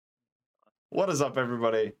What is up,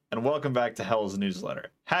 everybody, and welcome back to Hell's Newsletter.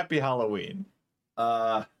 Happy Halloween.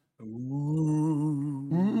 Yeah,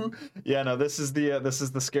 no, this is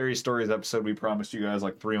the scary stories episode we promised you guys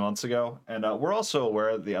like 3 months ago, and we're also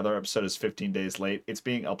aware that the other episode is 15 days late. It's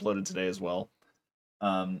being uploaded today as well.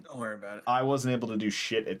 Don't worry about it. I wasn't able to do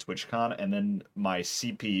shit at TwitchCon, and then my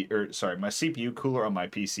CPU cooler on my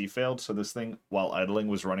PC failed, so this thing, while idling,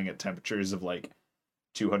 was running at temperatures of like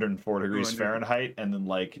 204 degrees Fahrenheit and then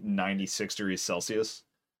like 96 degrees Celsius,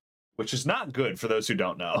 which is not good for those who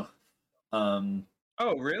don't know.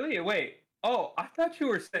 Oh, really? Wait. Oh, I thought you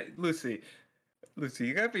were saying, Lucy,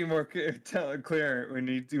 you gotta be more clear when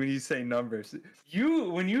you say numbers.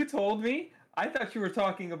 When you told me, I thought you were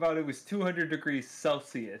talking about it was 200 degrees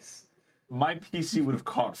Celsius. My PC would have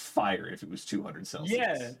caught fire if it was 200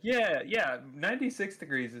 Celsius. Yeah. 96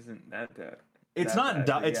 degrees isn't that bad. It's not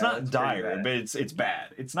dire, but it's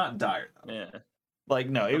bad. It's not dire though. Yeah. Like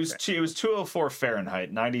no, it was 204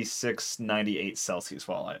 Fahrenheit, 96, 98 Celsius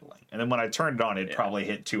while idling. And then when I turned it on, it probably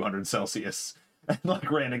hit 200 Celsius. And like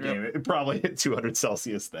ran a game, it probably hit 200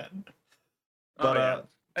 Celsius then. But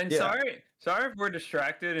sorry if we're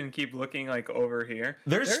distracted and keep looking like over here.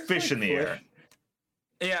 There's fish like, in the air.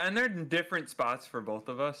 Yeah, and they're in different spots for both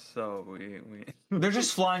of us, so we they're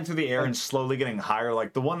just flying through the air and slowly getting higher.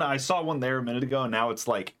 Like the one I saw one there a minute ago, and now it's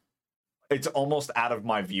like it's almost out of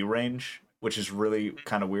my view range, which is really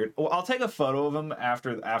kind of weird. Well, I'll take a photo of them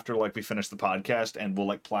after like we finish the podcast, and we'll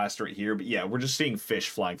like plaster it here. But yeah, we're just seeing fish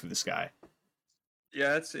flying through the sky.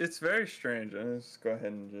 Yeah, it's very strange. Let's go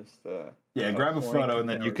ahead and just grab a photo and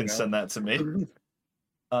then you can send that to me.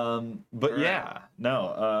 But yeah,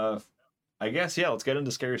 no. I guess, let's get into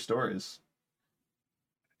scary stories.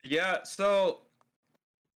 Yeah, so,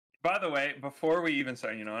 by the way, before we even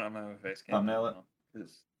start, you know what, I'm going to have a face cam. Thumbnail it.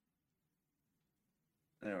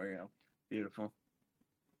 There we go. Beautiful.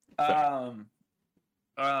 But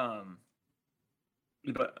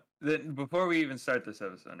then, before we even start this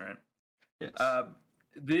episode, right? Yes.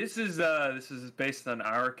 This is based on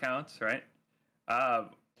our accounts, right?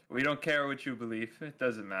 We don't care what you believe. It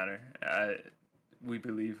doesn't matter. We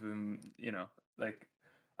believe in,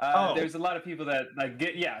 there's a lot of people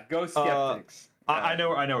that go skeptics. I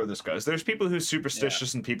know where this goes. There's people who are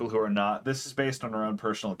superstitious and people who are not. This is based on our own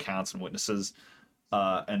personal accounts and witnesses,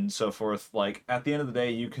 and so forth. Like at the end of the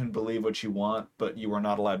day, you can believe what you want, but you are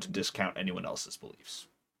not allowed to discount anyone else's beliefs.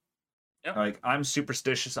 Yep. Like I'm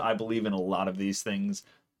superstitious. I believe in a lot of these things,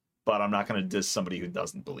 but I'm not going to diss somebody who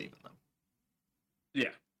doesn't believe in them.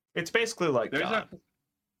 Yeah, it's basically like God.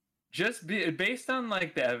 Based on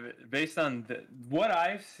what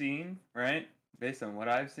I've seen, right? Based on what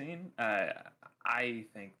I've seen, I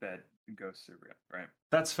think that ghosts are real, right?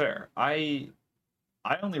 That's fair. I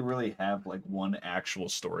only really have like one actual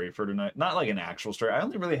story for tonight. Not like an actual story. I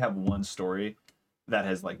only really have one story that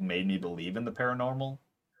has like made me believe in the paranormal,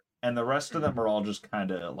 and the rest of them are all just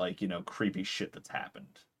kind of like creepy shit that's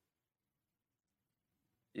happened.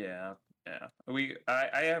 Yeah.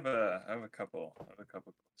 I have a couple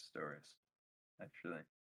stories, actually.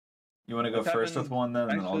 You want to go first with one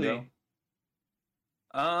then, and then I'll go?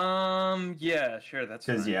 Yeah, sure, that's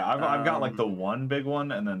fine. Because I've got like the one big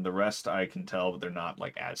one, and then the rest I can tell, but they're not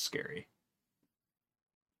like as scary.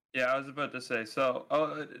 Yeah, I was about to say. So,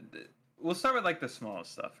 we'll start with like the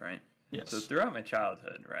smallest stuff, right? Yes. So throughout my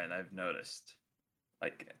childhood, right, I've noticed,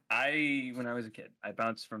 like when I was a kid, I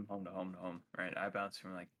bounced from home to home to home, right? I bounced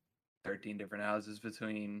from like 13 different houses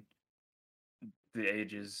between the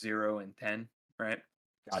ages 0 and 10, right?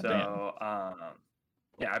 God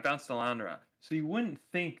I bounced a lot around. So you wouldn't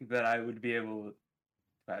think that I would be able to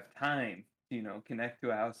have time to, connect to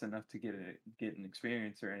a house enough to get an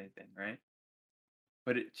experience or anything, right?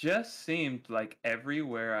 But it just seemed like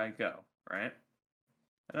everywhere I go, right?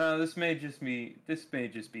 This may just be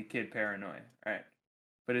kid paranoia, right?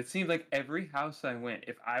 But it seemed like every house I went,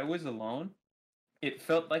 if I was alone, it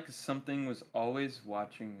felt like something was always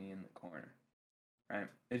watching me in the corner, right?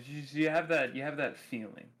 It's just you have that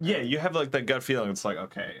feeling. Right? Yeah, you have like that gut feeling. It's like,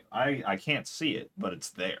 okay, I can't see it, but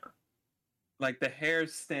it's there. Like the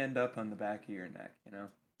hairs stand up on the back of your neck,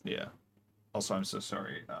 Yeah. Also, I'm so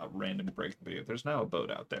sorry. Random break the video. There's now a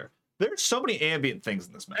boat out there. There's so many ambient things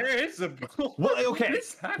in this map. There is a boat. Well, okay.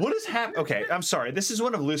 What is happening? Okay, I'm sorry. This is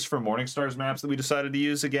one of Lucifer Morningstar's maps that we decided to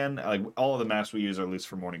use again. Like all of the maps we use are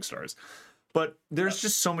Lucifer Morningstars. But there's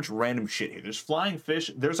just so much random shit here. There's flying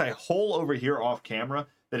fish. There's a hole over here off camera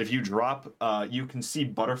that if you drop, you can see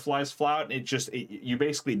butterflies fly out. And you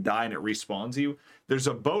basically die and it respawns you. There's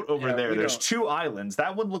a boat over there. There's 2 islands.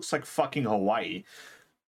 That one looks like fucking Hawaii.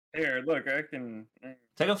 Here, look, I can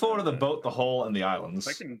take a photo of the boat, the hole, and the islands.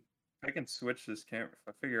 I can I can switch this camera.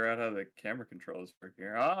 If I figure out how the camera controls work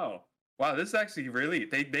here. Oh, wow! This is actually really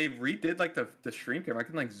they redid like the stream camera. I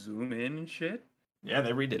can like zoom in and shit. Yeah,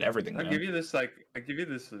 they redid everything, I'll man. give you this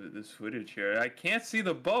this footage here. I can't see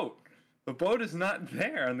the boat. The boat is not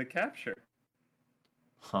there on the capture.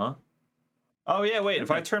 Huh? Oh yeah, wait.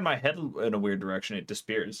 If I Okay. turn my head in a weird direction, it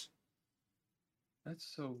disappears. That's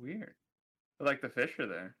so weird. But, like the fish are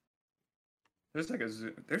there. There's like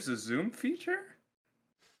there's a zoom feature?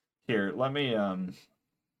 Here, let me Oh.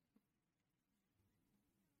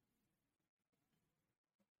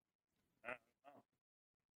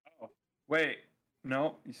 Wait.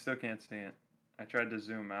 No, you still can't see it. I tried to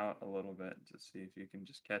zoom out a little bit to see if you can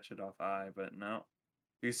just catch it off eye, but no.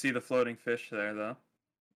 You see the floating fish there though.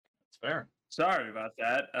 It's fair. Sorry about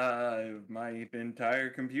that. My entire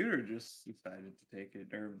computer just decided to take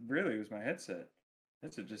it, or really, it was my headset.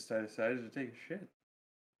 Headset just decided to take a shit.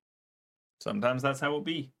 Sometimes that's how it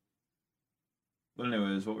be. But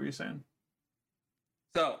anyways, what were you saying?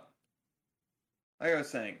 So, like I was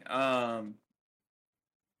saying, I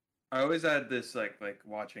always had this like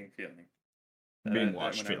watching feeling Being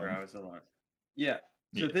watched whenever feeling. I was alone. Yeah.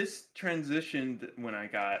 So Yeah. this transitioned when I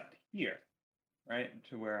got here, right,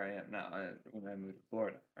 to where I am now. When I moved to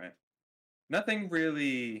Florida, right. Nothing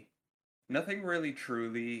really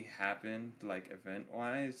truly happened like event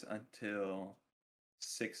wise until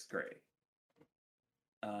 6th grade.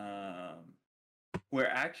 Where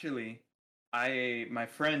actually my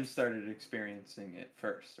friend started experiencing it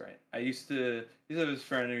first, right? I used to have this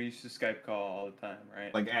friend who used to Skype call all the time,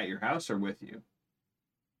 right? Like at your house or with you?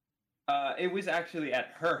 It was actually at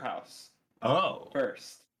her house Oh.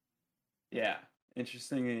 first. Yeah,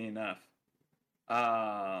 interestingly enough.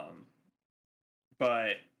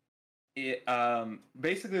 But it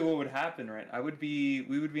basically what would happen, right? We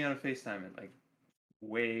would be on a FaceTime at like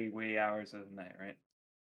way hours of the night, right?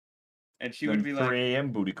 And she would Then be like, 3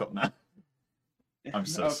 a.m. booty call. Nah. I'm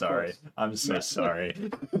so of sorry. course. I'm so No. sorry.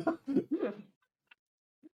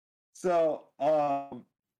 So,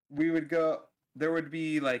 we would go. There would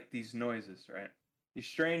be like these noises, right? These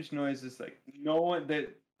strange noises, like no one that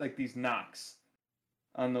like these knocks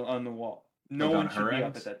on the wall. No Like on one should her be end?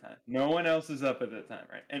 up at that time. No one else is up at that time,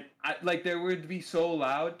 right? And I like they would be so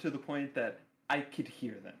loud to the point that I could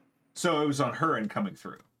hear them. So it was on her end coming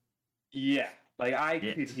through. Yeah, like I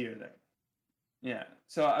Yes. could hear them. Yeah.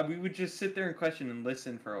 So we would just sit there and question and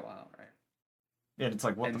listen for a while, right? And it's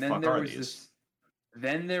like, what And the then fuck there are was these? this.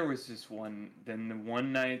 Then there was this one. Then the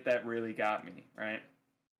one night that really got me, right,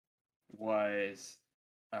 was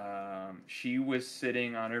she was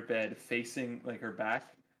sitting on her bed facing like her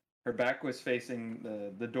back. Her back was facing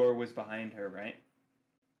the door was behind her, right?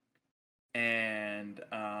 And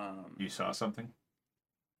You saw something?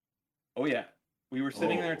 oh yeah, we were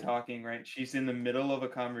sitting there Oh. talking, right? She's in the middle of a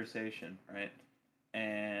conversation, right?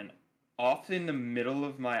 And off in the middle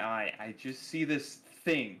of my eye, I just see this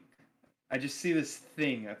thing. I just see this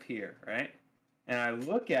thing appear, right? And I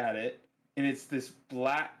look at it, and it's this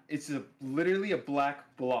black. It's literally a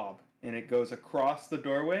black blob, and it goes across the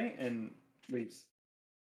doorway and leaves.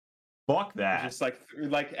 Fuck It's that. just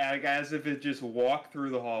like as if it just walked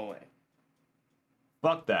through the hallway.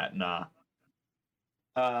 Fuck that. Nah.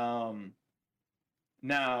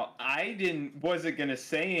 Now wasn't gonna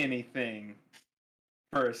say anything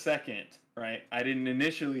for a second, right? I didn't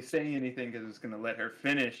initially say anything because I was gonna let her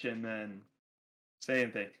finish and then say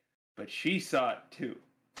anything. But she saw it too.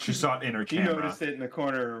 She saw it in her She camera. noticed it in the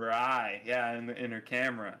corner of her eye. Yeah, in her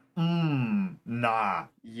camera. Nah.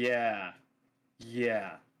 Yeah.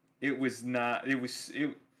 It was not. It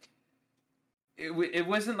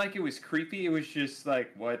wasn't like it was creepy. It was just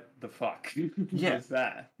like, what the fuck? Yeah. was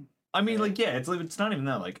that? I mean, like, yeah, it's like it's not even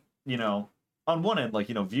that. Like, you know, on one end, like,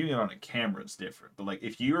 you know, viewing it on a camera is different. But like,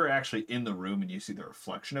 if you're actually in the room and you see the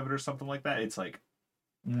reflection of it or something like that, it's like,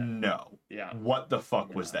 no. Yeah. What the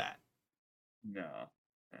fuck was No. that? No.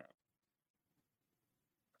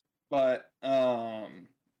 But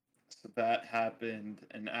so that happened,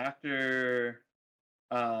 and after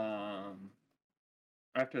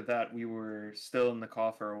that we were still in the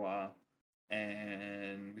call for a while,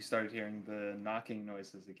 and we started hearing the knocking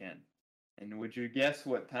noises again. And would you guess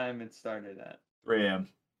what time it started at? 3 a.m.,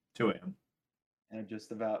 2 a.m. At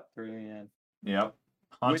just about 3 a.m. Yep.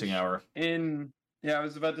 Haunting Which hour. I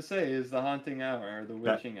was about to say is the haunting hour or the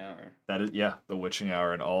witching hour. That is, yeah, the witching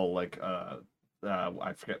hour and all like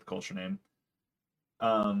I forget the culture name.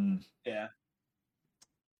 Yeah.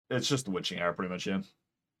 It's just the witching hour, pretty much. Yeah.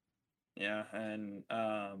 Yeah, and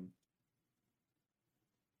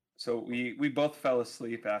so we both fell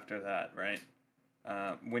asleep after that, right?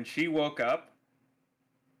 When she woke up,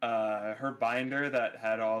 Her binder that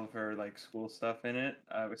had all of her like school stuff in it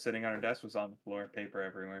was sitting on her desk, was on the floor, paper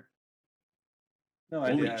everywhere. No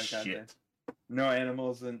Holy idea how it got there. shit. No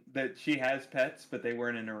animals, and that she has pets, but they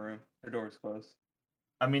weren't in her room. Her door's closed.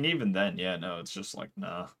 I mean, even then, yeah, no, it's just like,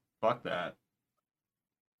 nah, fuck that.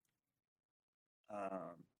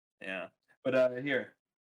 Yeah, but here,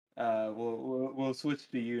 we'll switch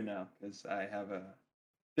to you now because I have a.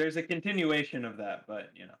 There's a continuation of that,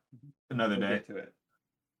 but Another we'll day. get to it.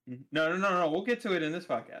 No. We'll get to it in this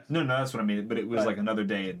podcast. No, that's what I mean. But it was like another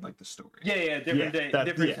day in like the story. Yeah, different day,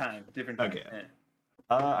 different time, different time. Okay. Yeah.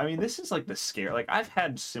 I mean, this is like the scare. Like I've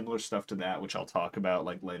had similar stuff to that, which I'll talk about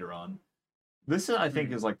like later on. This is, I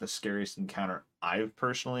think, is like the scariest encounter I've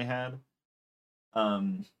personally had.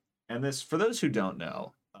 And this, for those who don't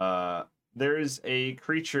know, there is a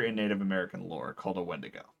creature in Native American lore called a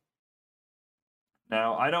Wendigo.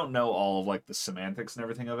 Now, I don't know all of like the semantics and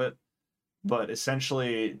everything of it, but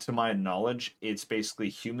essentially, to my knowledge, it's basically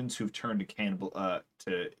humans who've turned to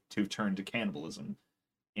cannibalism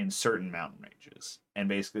in certain mountain ranges, and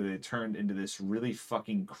basically they turned into this really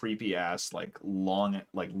fucking creepy ass like long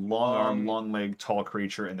arm, long leg, tall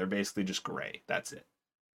creature, and they're basically just gray. That's it.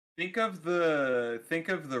 Think of the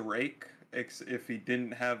rake if he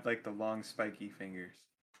didn't have like the long spiky fingers.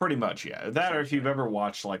 Pretty much, yeah. That, or if you've ever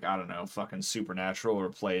watched like, I don't know, fucking Supernatural or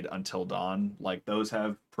played Until Dawn, like those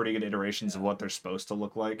have pretty good iterations of what they're supposed to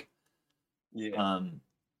look like. Yeah.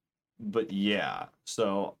 But yeah,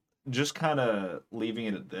 so just kind of leaving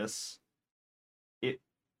it at this.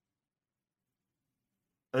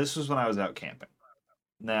 This was when I was out camping.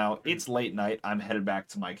 Now, it's late night. I'm headed back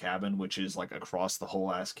to my cabin, which is like across the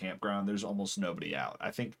whole ass campground. There's almost nobody out. I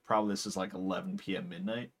think probably this is like 11 p.m.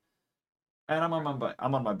 midnight. And I'm on my bike.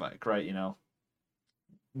 I'm on my bike, right? You know,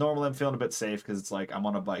 normally I'm feeling a bit safe because it's like I'm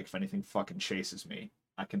on a bike. If anything fucking chases me,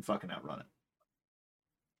 I can fucking outrun it.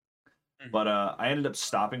 But I ended up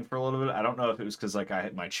stopping for a little bit. I don't know if it was because like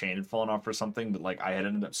my chain had fallen off or something, but like I had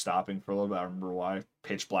ended up stopping for a little bit. I remember why.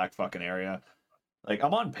 Pitch black fucking area. Like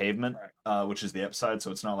I'm on pavement, which is the upside,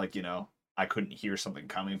 so it's not like, I couldn't hear something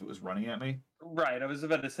coming if it was running at me. Right. I was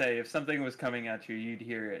about to say if something was coming at you, you'd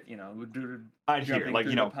hear it. I'd hear like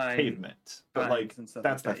pavement, but like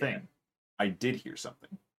that's the thing. Yeah. I did hear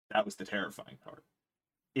something. That was the terrifying part.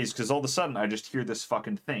 Is because all of a sudden I just hear this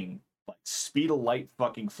fucking thing like speed of light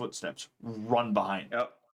fucking footsteps run behind me.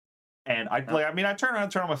 Yep. And I turn around,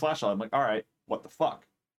 turn on my flashlight. I'm like, all right, what the fuck?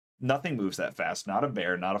 Nothing moves that fast. Not a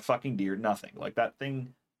bear, not a fucking deer, nothing. Like that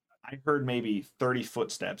thing, I heard maybe 30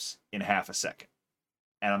 footsteps in half a second.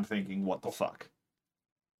 And I'm thinking, what the fuck?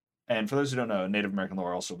 And for those who don't know, Native American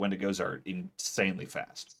lore also, Wendigos are insanely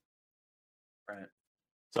fast. Right.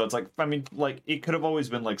 So it's like, I mean, like, it could have always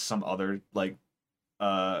been like some other, like,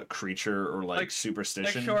 creature or like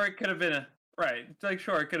superstition. Like, sure, it could have been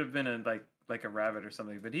like a rabbit or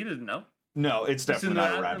something, but he didn't know. No, it's definitely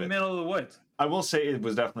not a rabbit. In the middle of the woods. I will say it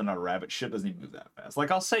was definitely not a rabbit. Shit doesn't even move that fast. Like,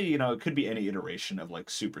 I'll say, it could be any iteration of, like,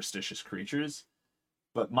 superstitious creatures.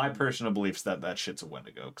 But my personal belief's that shit's a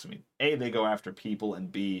Wendigo. Because, I mean, A, they go after people, and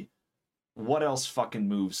B, what else fucking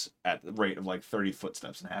moves at the rate of, like, 30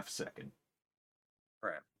 footsteps in half a second?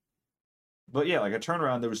 Right. But, yeah, like, I turned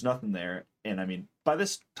around, there was nothing there. And, I mean, by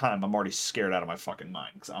this time, I'm already scared out of my fucking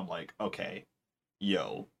mind. Because I'm like, okay,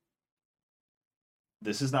 yo,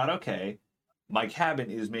 this is not okay. My cabin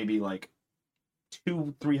is maybe like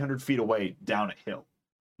 200-300 feet away down a hill.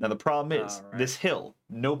 Now the problem is this hill,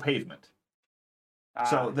 no pavement.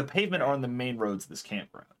 So the pavement are on the main roads of this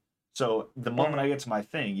campground. So the moment I get to my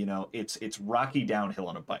thing, it's rocky downhill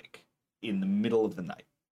on a bike in the middle of the night.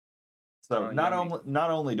 So not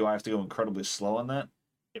only do I have to go incredibly slow on that,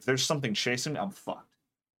 if there's something chasing me, I'm fucked.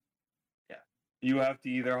 Yeah, you have to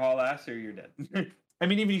either haul ass or you're dead. I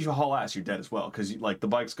mean, even if you haul ass, you're dead as well, because like the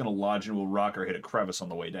bike's gonna lodge into a rock or hit a crevice on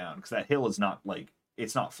the way down, because that hill is not like,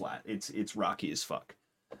 it's not flat, it's rocky as fuck.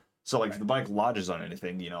 So like if the bike lodges on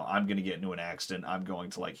anything, I'm gonna get into an accident. I'm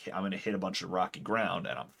gonna hit a bunch of rocky ground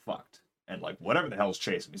and I'm fucked. And like whatever the hell's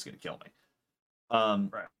chasing me is gonna kill me.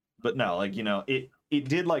 Right. But no, like it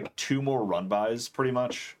did like 2 more run bys pretty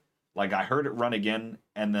much. Like I heard it run again,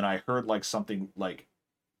 and then I heard like something like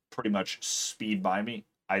pretty much speed by me.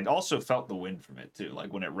 I also felt the wind from it too,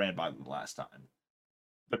 like when it ran by the last time.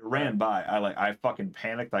 But it ran by, I fucking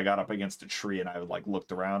panicked. I got up against a tree and I like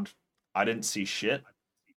looked around. I didn't see shit.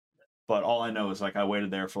 But all I know is like I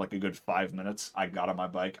waited there for like a good 5 minutes. I got on my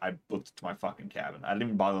bike. I booked it to my fucking cabin. I didn't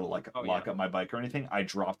even bother to like lock up my bike or anything. I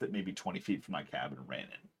dropped it maybe 20 feet from my cabin and ran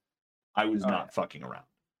in. I was not fucking around.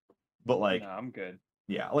 But like, no, I'm good.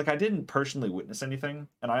 Yeah, like I didn't personally witness anything,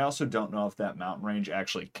 and I also don't know if that mountain range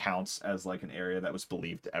actually counts as like an area that was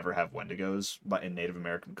believed to ever have Wendigos, but in Native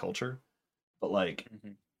American culture. But like,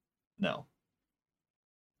 Hmm. no,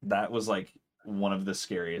 that was like one of the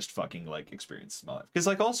scariest fucking like experiences of my life. Because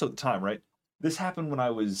like also at the time, right? This happened when I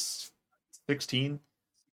was 16.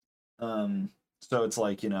 So it's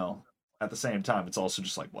like, at the same time, it's also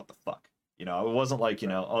just like, what the fuck? It wasn't like,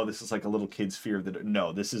 Right. oh, this is like a little kid's fear of the.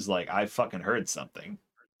 No, this is like I fucking heard something,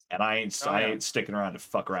 and Oh I yeah. ain't sticking around to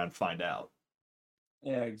fuck around and find out.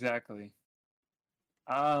 Yeah, exactly.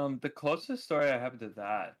 The closest story I have to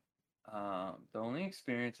that, the only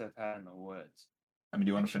experience I've had in the woods, I mean, do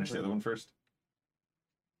you want to finish the other actually, one first?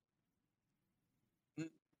 n-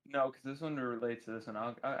 no, because this one relates to this one.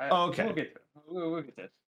 Oh, We'll okay. get to it. We'll get to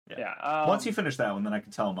this. Yeah. Yeah. Once you finish that one, then I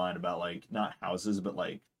can tell mine about like not houses, but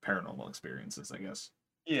like paranormal experiences, I guess.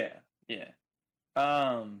 Yeah. Yeah.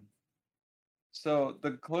 Um. So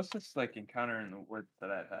the closest like encounter in the woods that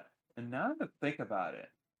I've had, and now that I think about it,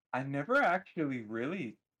 I never actually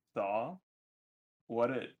really saw what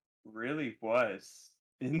it really was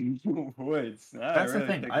in the woods. Now I That's the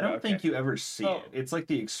really thing. think I about don't okay. think you ever see it. So It's like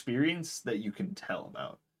the experience that you can tell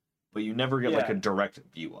about, but you never get like a yeah. direct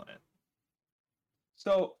view on it.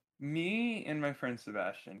 So me and my friend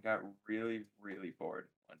Sebastian got really, really bored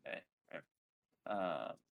one day,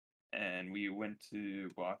 right? And we went to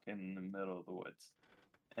walk in the middle of the woods.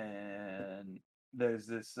 And there's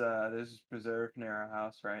this preserve near our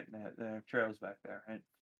house, right? And there are trails back there, right?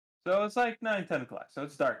 So it's like 9, 10 o'clock, so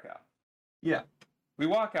it's dark out. Yeah. We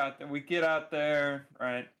walk out there, we get out there,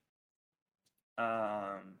 right?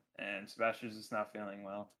 And Sebastian's just not feeling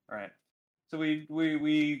well, right? So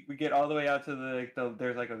we get all the way out to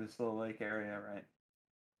there's like this little lake area, right?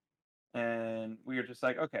 And we were just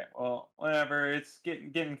like, okay, well, whatever. It's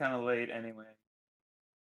getting kind of late anyway.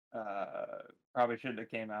 Uh, Probably shouldn't have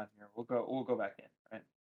came out here. We'll go back in, right?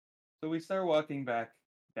 So we start walking back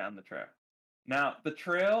down the trail. Now the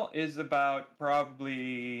trail is about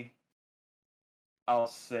probably, I'll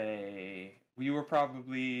say, we were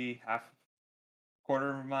probably half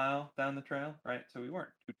quarter of a mile down the trail, right? So we weren't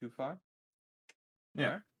too far, Yeah.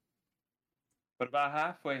 right? But about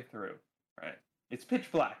halfway through, right? It's pitch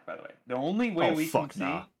black, by the way. The only way Oh we can fuck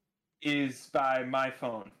nah. see is by my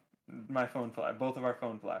phone flash, both of our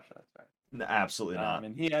phone flashlights, right? Absolutely not.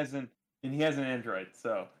 And he has an Android,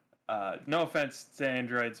 so no offense to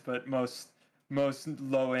Androids, but most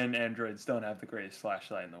low end Androids don't have the greatest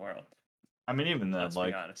flashlight in the world. I mean, even then, Let's be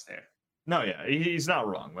like, honest here. no, yeah, he's not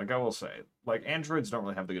wrong. Like, I will say, like, Androids don't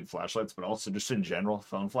really have the good flashlights, but also just in general,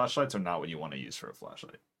 phone flashlights are not what you want to use for a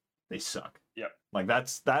flashlight. They suck. Yep. Like, Yeah.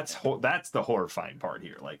 that's the horrifying part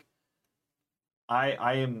here. Like,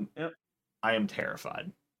 I am Yep. I am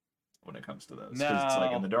terrified when it comes to those because it's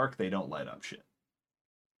like in the Now, dark they don't light up shit.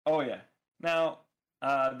 oh yeah. Now,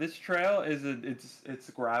 this trail it's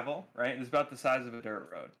gravel, right? It's about the size of a dirt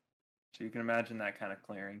road, so you can imagine that kind of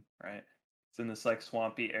clearing, right? It's in this like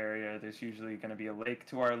swampy area. There's usually going to be a lake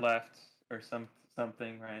to our left or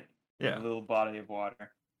something, right? A Yeah. little body of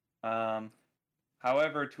water. Um,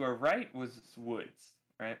 However, to our right was woods,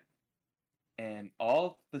 right? And all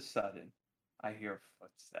of a sudden, I hear a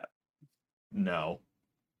footstep. No.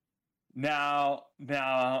 Now,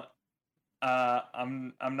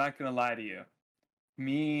 I'm not gonna lie to you.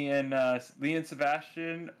 Me and Lee and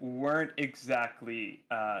Sebastian weren't exactly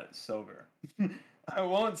sober. I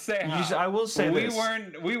won't say how, I will but say this.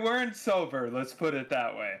 we weren't sober. Let's put it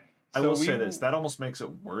that way. I So will say this. That almost makes it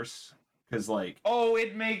worse because like oh,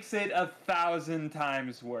 it makes it 1,000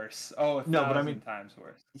 times worse. Oh, a no, but I thousand mean times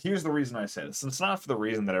worse. here's the reason I say this. It's not for the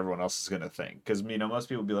reason that everyone else is gonna think because most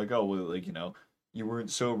people be like, oh well, like you weren't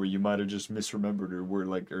sober, you might have just misremembered or were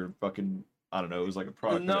like or fucking I don't know, it was like a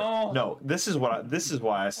product of it. No, No, this is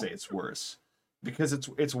why I say it's worse because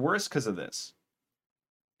it's worse because of this.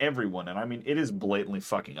 Everyone, and I mean it is blatantly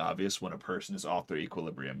fucking obvious when a person is off their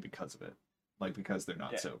equilibrium because of it, like because they're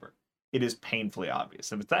not yeah, sober. It is painfully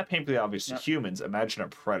obvious. If it's that painfully obvious to no. humans, imagine a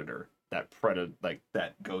predator like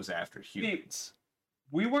that goes after See, humans.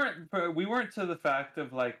 we weren't to the fact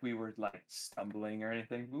of like we were like stumbling or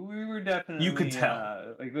anything. We were You could definitely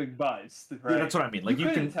tell. like buzzed, Yeah, right? that's what I mean. You Like you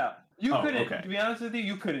couldn't can. tell. You Oh, couldn't. okay, To be honest with you,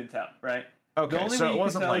 you couldn't tell, right? The okay. only So way it you could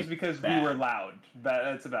wasn't tell is like because we were bad. loud.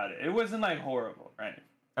 That's about it. It wasn't like horrible, right?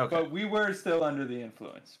 Okay. But we were still under the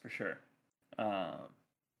influence for sure. Um,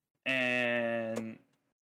 and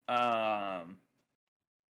um,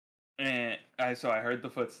 so I heard the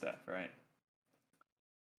footstep, right?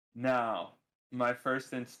 Now, my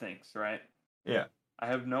first instincts, right? Yeah. I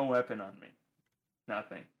have no weapon on me.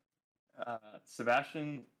 Nothing.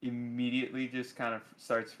 Sebastian immediately just kind of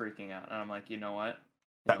starts freaking out. And I'm like, you know what?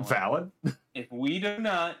 You know That what? valid? If we do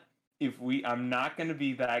not, I'm not going to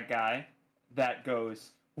be that guy that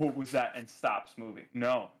goes, what was that, and stops moving.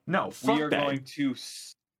 No, No, we fuck are that. going to.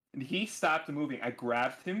 And he stopped moving. I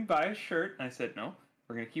grabbed him by his shirt and I said, no,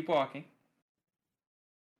 we're going to keep walking.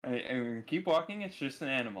 And we're going to keep walking. It's just an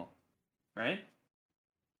animal, right?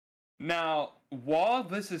 Now, while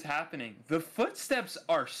this is happening, the footsteps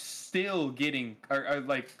are still are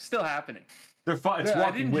like still happening. They're fine. It's I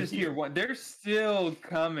walking didn't with just you. hear one. They're still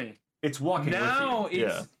coming. It's walking Now with you.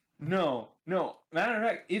 it's no. Matter of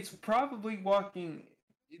fact, it's probably walking.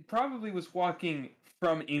 It probably was walking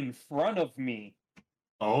from in front of me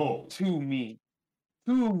Oh. to me.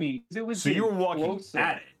 It was So you were getting walking closer.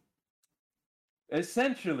 at it.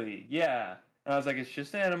 Essentially, yeah. And I was like, it's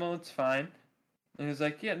just an animal. It's fine. And he was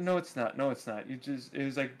like, yeah, no, it's not. No, it's not. It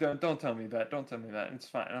was like, don't tell me that. Don't tell me that. It's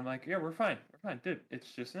fine. And I'm like, yeah, we're fine. We're fine, dude.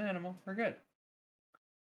 It's just an animal. We're good.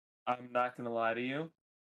 I'm not gonna lie to you.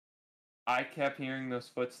 I kept hearing those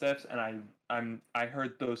footsteps, and I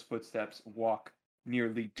heard those footsteps walk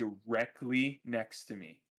nearly directly next to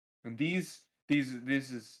me. And this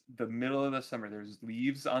is the middle of the summer. There's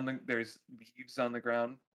leaves on the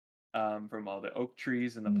ground, from all the oak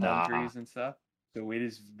trees and the palm trees and stuff. So it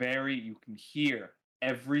is you can hear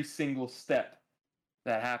every single step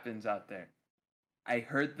that happens out there. I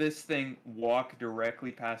heard this thing walk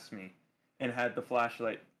directly past me and had the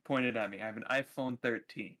flashlight pointed at me. I have an iPhone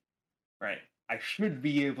 13, right? I should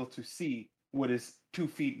be able to see what is 2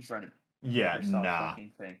 feet in front of me. Yeah, Never saw a nah.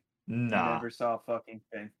 fucking thing. Nah. Never saw a fucking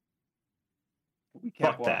thing. We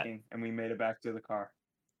kept Fuck that. walking and we made it back to the car.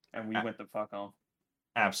 And we went the fuck home.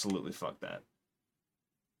 Absolutely fuck that.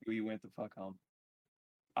 We went the fuck home.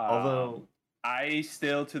 Although I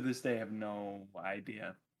still to this day have no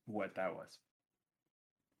idea what that was.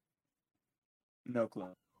 No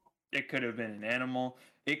clue. It could have been an animal.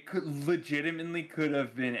 It legitimately could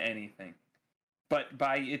have been anything. But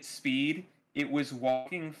by its speed, it was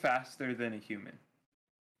walking faster than a human.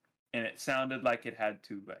 And it sounded like it had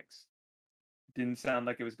 2 legs. It didn't sound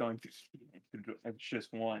like it was going through speed. It's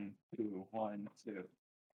just 1, 2, 1, 2.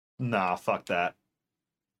 nah, fuck that.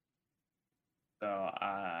 So,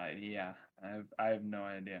 yeah, I have no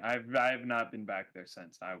idea. I have not been back there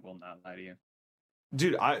since. I will not lie to you.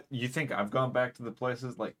 Dude, you think I've gone back to the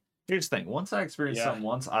places? Like, here's the thing. Once I experience something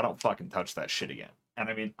once, I don't fucking touch that shit again. And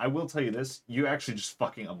I mean, I will tell you this. You actually just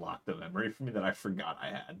fucking unlocked the memory for me that I forgot I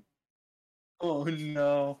had. Oh,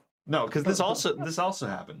 no. No, because this also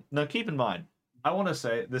happened. Now, keep in mind, I want to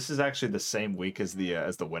say this is actually the same week as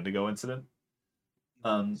the Wendigo incident.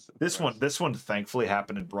 This one thankfully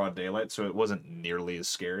happened in broad daylight, so it wasn't nearly as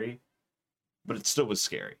scary, but it still was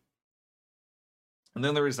scary. And the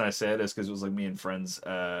only reason I say it is because it was like me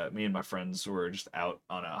and my friends were just out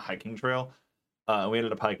on a hiking trail. We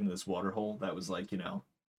ended up hiking this water hole that was like,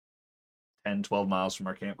 10, 12 miles from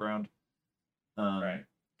our campground. Right.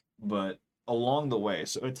 But along the way,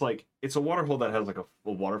 so it's a water hole that has like a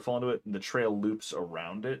waterfall into it, and the trail loops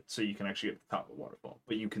around it, so you can actually get to the top of the waterfall.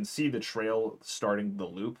 But you can see the trail starting the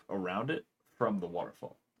loop around it from the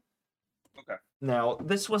waterfall. Okay. Now,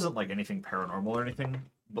 this wasn't like anything paranormal or anything,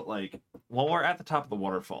 but like while we're at the top of the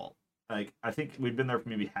waterfall, like I think we'd been there for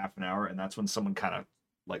maybe half an hour, and that's when someone kind of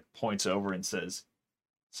like points over and says,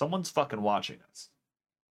 "Someone's fucking watching us."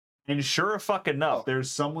 And sure fucking enough, there's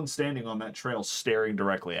someone standing on that trail staring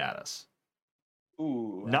directly at us.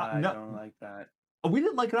 Ooh, I don't like that. We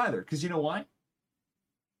didn't like it either, because you know why?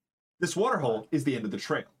 This water hole is the end of the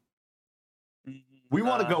trail. We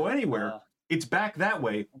want to go anywhere. It's back that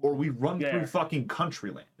way, or we run through fucking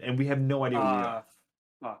country land, and we have no idea where we are.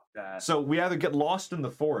 Fuck that. So we either get lost in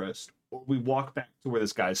the forest, or we walk back to where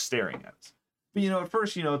this guy's staring at us. But at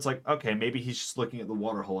first, it's like, okay, maybe he's just looking at the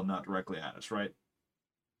water hole and not directly at us, right?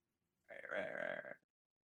 Right.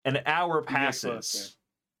 An hour passes.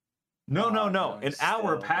 No. An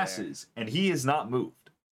hour passes, and he has not moved.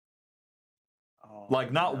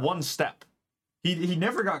 Not one step. He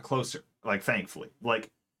never got closer, thankfully.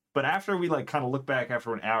 But after we, kind of looked back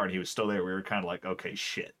after an hour and he was still there, we were kind of like, okay,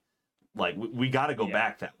 shit. We got to go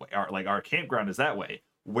back that way. Our campground is that way.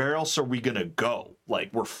 Where else are we going to go?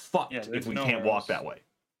 We're fucked if we can't walk that way.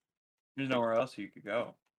 There's nowhere else you could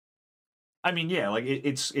go. I mean, yeah,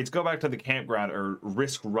 it's go back to the campground or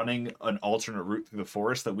risk running an alternate route through the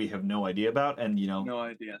forest that we have no idea about, and no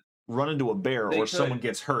idea. Run into a bear or someone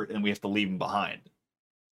gets hurt and we have to leave them behind.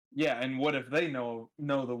 Yeah, and what if they know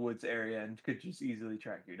the woods area and could just easily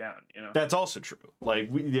track you down? That's also true.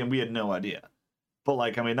 We had no idea,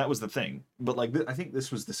 but that was the thing. But I think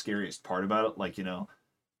this was the scariest part about it.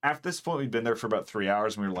 After this point, we'd been there for about 3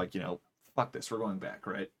 hours, and we were like, fuck this, we're going back,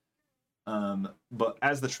 right? But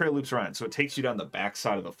as the trail loops around, so it takes you down the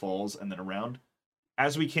backside of the falls and then around.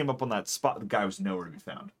 As we came up on that spot, the guy was nowhere to be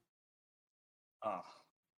found. Oh,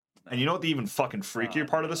 And you know what the even fucking freakier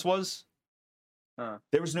part of this was? Huh.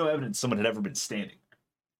 There was no evidence someone had ever been standing.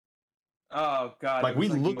 Oh god! Like, there was,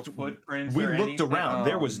 we no looked- footprints. we or looked anything? around,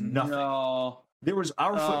 there Oh, was nothing. No. There was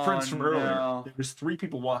our footprints from earlier. No. There was 3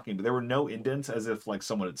 people walking, but there were no indents as if like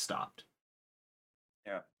someone had stopped.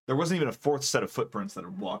 Yeah. There wasn't even a 4th set of footprints that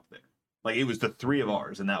had walked there. Like, it was the 3 of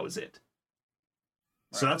ours, and that was it.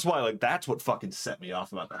 So Right. that's why, like, that's what fucking set me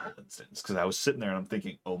off about the whole instance. Because I was sitting there and I'm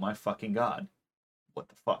thinking, oh my fucking god, what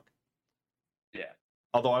the fuck? Yeah.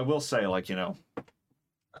 Although I will say, like, you know,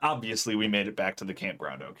 obviously we made it back to the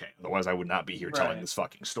campground okay. Otherwise, I would not be here telling Right. this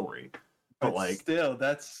fucking story. But like, still,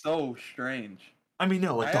 that's so strange. I mean,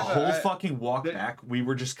 no, like I the have a- whole I- fucking walk the- back, we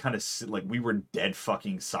were just kind of like, we were dead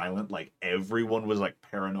fucking silent. Like, everyone was like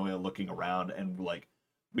paranoia looking around, and like,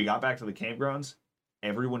 we got back to the campgrounds,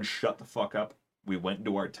 everyone shut the fuck up. We went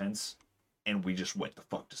into our tents, and we just went the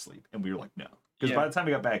fuck to sleep. And we were like, no, because by Yeah. the time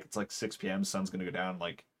we got back, it's like 6 p.m. Sun's gonna go down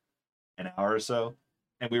like an hour or so,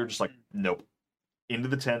 and we were just like, nope, into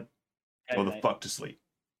the tent, go At the night. fuck to sleep.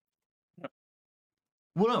 Yep.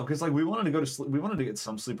 Well, no, because like we wanted to go to sleep. We wanted to get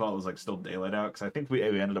some sleep while it was like still daylight out. Because I think we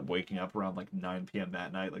ended up waking up around like 9 p.m.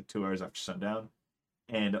 that night, like 2 hours after sundown,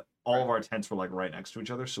 and all of our tents were like right next to each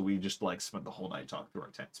other. So we just like spent the whole night talking through our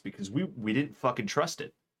tents because we didn't fucking trust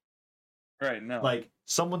it. Right. No. Like,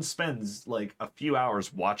 someone spends like a few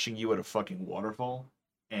hours watching you at a fucking waterfall,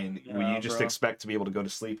 and when you Yeah, just bro. expect to be able to go to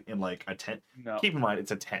sleep in like a tent. No. Keep in mind, it's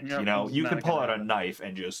a tent. Yeah, You know, it's you not can pull gonna out a happen. knife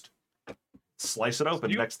and just slice it open.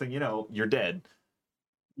 You- Next thing you know, you're dead.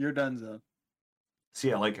 You're done, though. So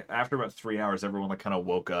yeah, like after about 3 hours, everyone like kind of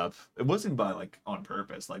woke up. It wasn't by like on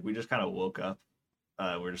purpose. Like, we just kind of woke up.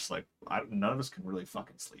 We're just like, none of us can really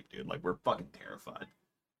fucking sleep, dude. Like, we're fucking terrified.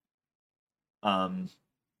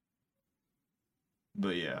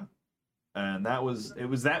 But yeah, and that was it.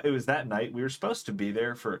 Was that night we were supposed to be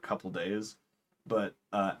there for a couple days, but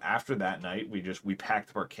after that night, we packed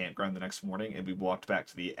up our campground the next morning and we walked back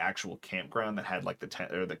to the actual campground that had like the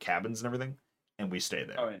tent or the cabins and everything, and we stayed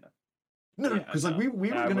there. Oh yeah. No, Yeah, because like no. we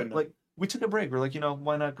were I gonna wouldn't have. like we took a break. We're like, you know,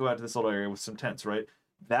 why not go out to this little area with some tents, right?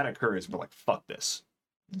 That occurs. We're like, fuck this,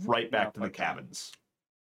 right back No, to the fuck that. cabins,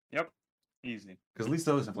 Easy. because at least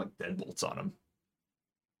those have like deadbolts on them.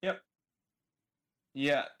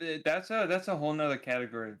 Yeah, that's a whole nother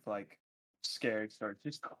category of like scary stories.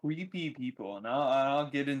 Just creepy people, and I'll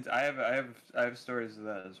get into. I have stories of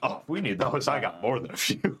that as Oh, well. if we need those. I got more than a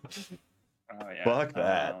few. Oh yeah. Fuck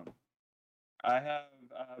that. I have,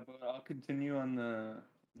 but I'll continue on the.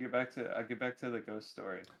 I'll get back to the ghost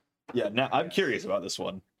story. Yeah, now I'm Yes. curious about this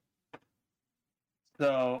one.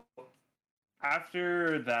 So,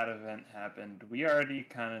 after that event happened, we already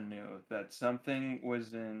kind of knew that something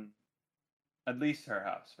was in, at least her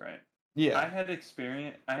house, right? Yeah. I had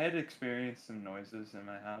experienced some noises in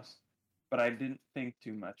my house, but I didn't think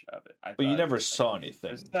too much of it. But you thought never it was, saw like,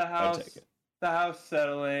 anything. just the I house, take it. the house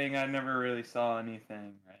settling. I never really saw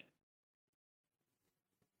anything, right?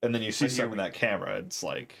 And then you see But here something we in that camera. It's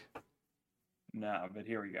like, No, but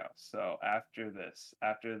here we go. So after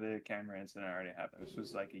the camera incident already happened, this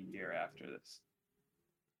was like a year after this.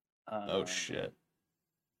 oh shit.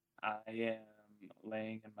 I am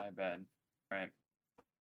laying in my bed, right?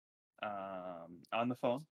 On the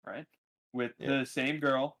phone, right? With Yeah. the same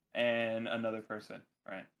girl and another person,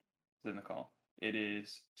 right? Is in the call. It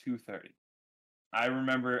is 2:30. I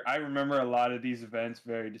remember a lot of these events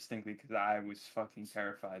very distinctly because I was fucking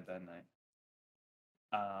terrified that night.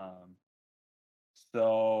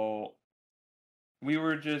 So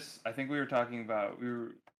I think we were talking about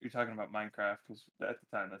Minecraft because at the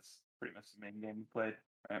time that's pretty much the main game we played,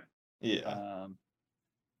 right? Yeah.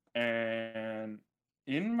 And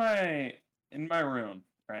in my room,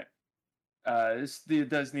 right? It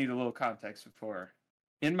does need a little context before.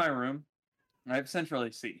 In my room, I have central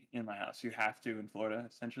AC in my house. You have to in Florida,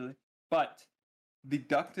 essentially. But the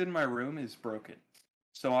duct in my room is broken,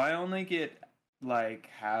 so I only get like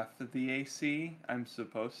half of the AC I'm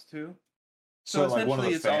supposed to. So like one of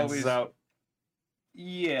the essentially, it's fans is always- out.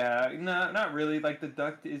 Yeah, not really. Like the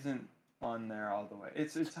duct isn't on there all the way.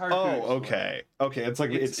 It's hard to Oh, explain. okay. Okay, it's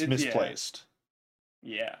like it's yeah. misplaced.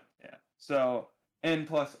 Yeah. So, and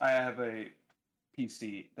plus, I have a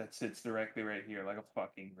PC that sits directly right here, like a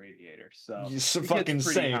fucking radiator. So You're so it gets fucking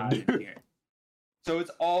pretty sane, hot in dude. here. So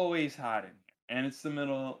it's always hot in here, and it's the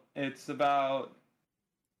middle. It's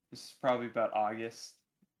probably about August.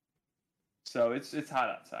 So it's hot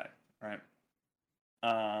outside, right?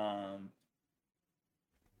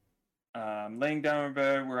 Laying down in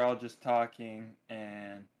bed, we're all just talking,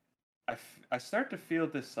 and I start to feel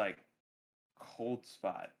this like cold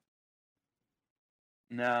spot.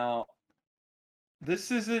 Now,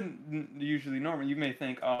 this isn't usually normal. You may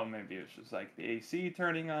think, oh, maybe it's just like the AC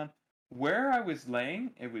turning on. Where I was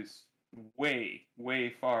laying, it was way,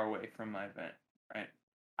 way far away from my vent, right?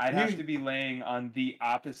 I'd have to be laying on the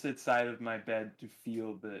opposite side of my bed to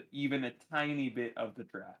feel even a tiny bit of the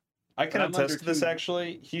draft. I can But I'm under attest to this, two-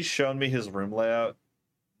 actually. He's shown me his room layout.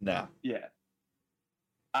 Nah. Yeah.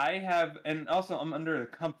 I have, and also I'm under a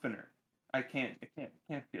comforter. I can't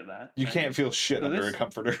feel that. You right? can't feel shit So under this- a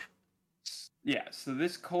comforter. Yeah, so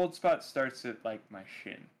this cold spot starts at like my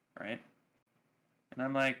shin, right? And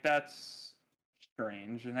I'm like, that's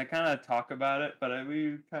strange. And I kind of talk about it, but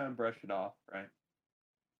we kind of brush it off, right?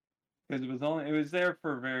 Because it was there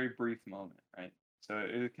for a very brief moment, right? So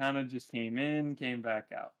it kind of just came in, came back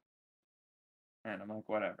out. And I'm like,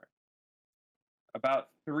 whatever. About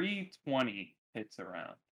 3:20 hits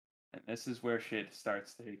around. And this is where shit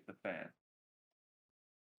starts to hit the fan.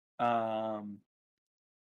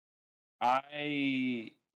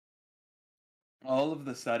 I all of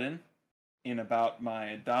the sudden, in about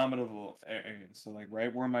my abdominal area, so like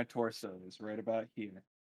right where my torso is, right about here,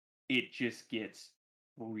 it just gets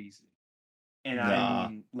freezing. And I Nah.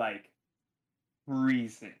 mean like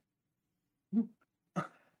freezing.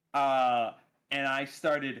 And I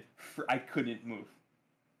started I couldn't move.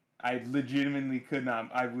 I legitimately could not.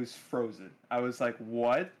 I was frozen. I was like,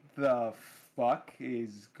 what the fuck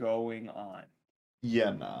is going on?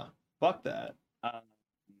 Yeah, nah. Fuck that.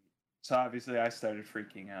 So obviously I started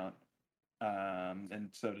freaking out. And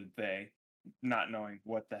so did they, not knowing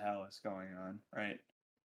what the hell is going on, right?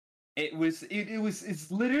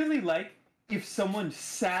 It's literally like if someone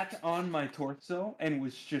sat on my torso and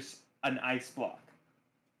was just an ice block.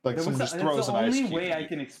 Like someone just That's throws the an ice only cube way at I you.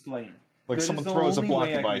 can explain. Like That someone is the throws a only block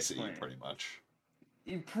way I of can ice at you, explain it. pretty much.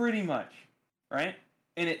 Pretty much, right?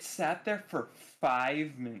 And it sat there for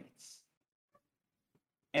 5 minutes.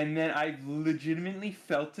 And then I legitimately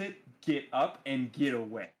felt it get up and get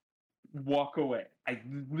away. Walk away. I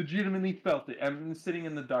legitimately felt it. I'm sitting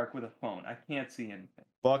in the dark with a phone. I can't see anything.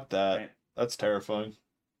 Fuck that. Right? That's terrifying.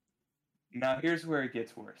 Now here's where it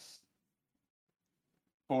gets worse.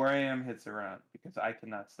 4 a.m. hits around because I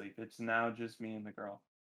cannot sleep. It's now just me and the girl.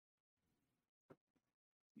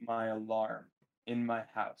 My alarm in my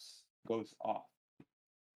house goes off.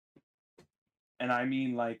 And I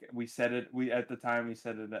mean, like, we set it for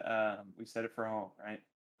home, right?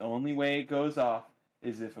 The only way it goes off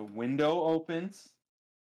is if a window opens,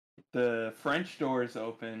 the French doors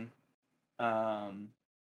open.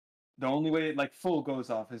 The only way it like full goes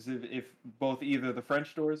off is if both either the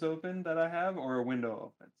French doors open that I have or a window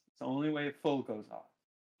opens. It's the only way it full goes off.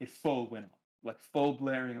 It full went off, like full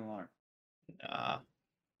blaring alarm. Nah.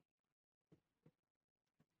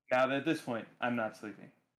 Now at this point, I'm not sleeping.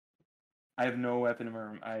 I have no weapon in my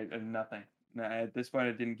room. I have nothing. At this point,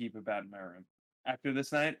 I didn't keep a bat in my room. After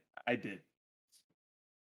this night, I did.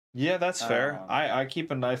 Yeah, that's fair. Um, I keep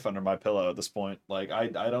a knife under my pillow at this point. Like I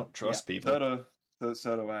don't trust people.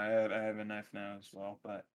 So do I. I have a knife now as well.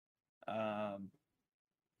 But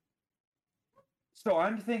so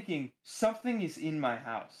I'm thinking something is in my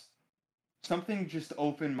house. Something just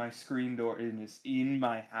opened my screen door and is in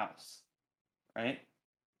my house, right?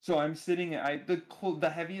 So I'm sitting.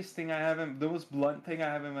 The heaviest thing I have the most blunt thing I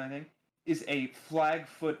have in my thing is a flag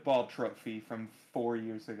football trophy from 4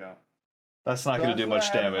 years ago. That's not So going to that's do what I much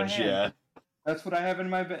have in my damage. hand. Yeah. That's what I have in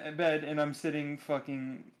my bed, and I'm sitting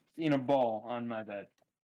fucking in a ball on my bed,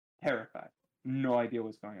 terrified. No idea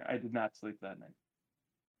what's going on. I did not sleep that night.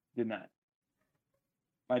 Did not.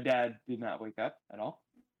 My dad did not wake up at all.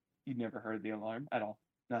 He never heard the alarm at all.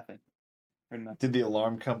 Nothing. Heard nothing. Did the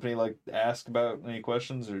alarm company like ask about any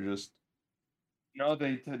questions or just? No,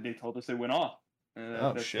 they told us it went off.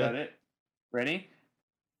 Oh, That's shit. about it. Ready?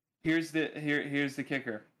 Here's the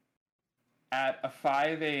kicker. At a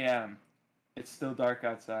 5 a.m., it's still dark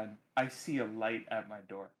outside. I see a light at my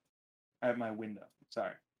door, at my window.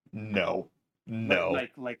 Sorry. No.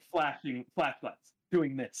 Like flashing flashlights,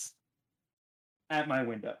 doing this at my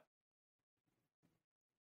window.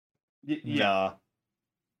 Yeah. Nah.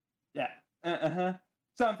 Yeah. Uh-huh.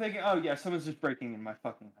 So I'm thinking, oh yeah, someone's just breaking in my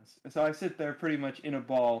fucking house. So I sit there pretty much in a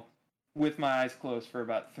ball with my eyes closed for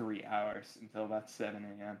about 3 hours until about 7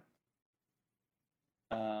 a.m.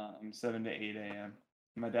 7 to 8 a.m.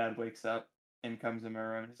 My dad wakes up and comes in my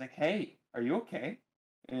room and he's like, hey, are you okay?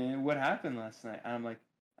 And what happened last night? And I'm like,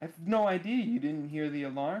 I have no idea. You didn't hear the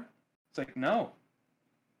alarm? It's like, no.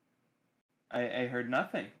 I heard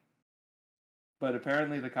nothing. But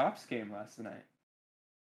apparently the cops came last night.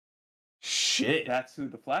 Shit. That's who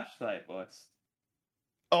the flashlight was.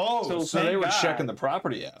 Oh, so they thank were checking God. the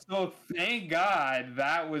property out. So thank God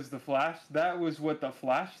that was the flash. That was what the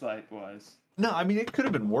flashlight was. No, I mean it could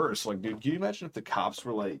have been worse. Like, dude, can you imagine if the cops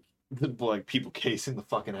were like people casing the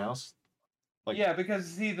fucking house? Like, Yeah, because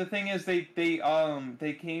see, the thing is, they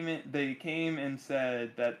came and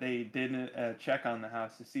said that they didn't check on the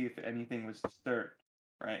house to see if anything was disturbed,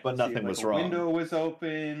 right? but See if nothing like was a wrong. window was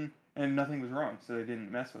open and nothing was wrong, so they didn't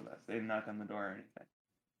mess with us. They didn't knock on the door or anything.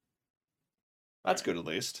 That's good at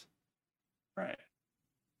least. Right.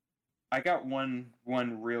 I got one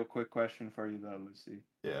real quick question for you though, Lucy,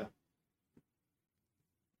 Yeah.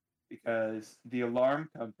 because the alarm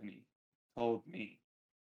company told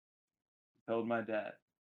my dad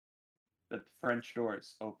that the French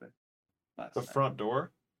doors open last The night. front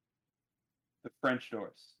door? The French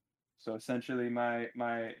doors. So essentially, my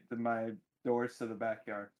doors to the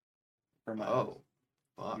backyard from my house,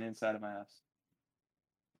 Fuck. and inside of my house,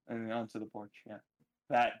 and onto the porch. Yeah,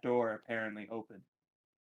 that door apparently opened,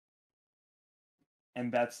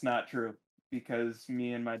 and that's not true because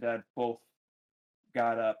me and my dad both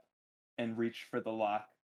got up and reached for the lock,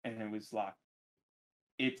 and it was locked.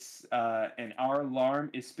 It's and our alarm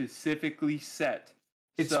is specifically set.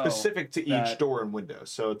 It's so specific to each that- door and window.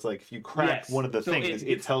 So it's like if you crack Yes, one of the so things,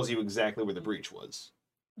 it tells you exactly where the breach was.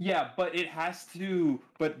 Yeah, but it has to.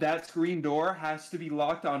 But that screen door has to be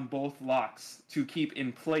locked on both locks to keep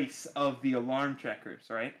in place of the alarm checkers,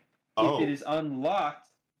 right? Oh. If it is unlocked,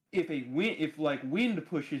 if wind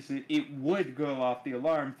pushes it, it would go off the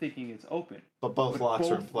alarm, thinking it's open. But both locks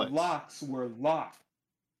are in place. Locks were locked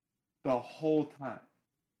the whole time.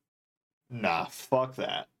 Nah, fuck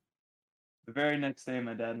that. The very next day,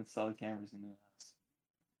 my dad installed cameras in the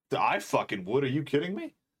house. I fucking would. Are you kidding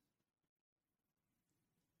me?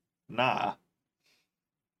 Nah.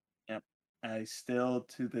 Yep. I still,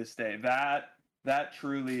 to this day, that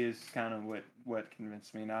truly is kind of what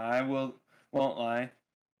convinced me. Now won't lie.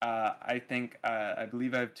 I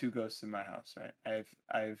believe I have two ghosts in my house. Right.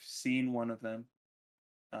 I've seen one of them.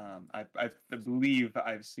 I believe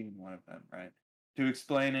I've seen one of them. Right. To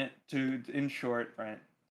explain it in short, right.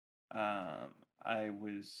 I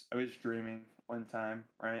was dreaming one time,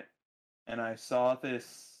 right, and I saw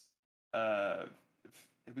this.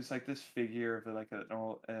 It was like this figure of like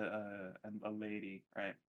a lady,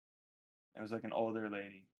 right? It was like an older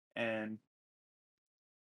lady, and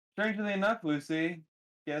strangely enough, Lucy,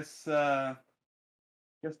 guess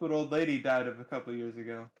what old lady died of a couple years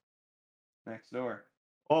ago? Next door.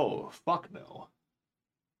 Oh, fuck no.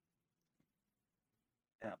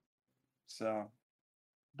 Yeah. So,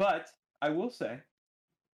 but I will say,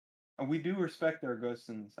 we do respect our ghosts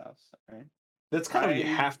in this house, right? That's kind of what you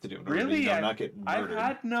have to do in order to not get murdered.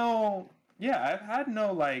 I've had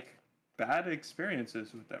no like bad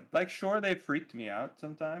experiences with them. Like, sure, they freaked me out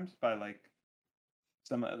sometimes by like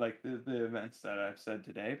some like the events that I've said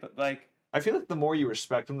today, but like I feel like the more you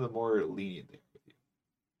respect them, the more lenient they are with you.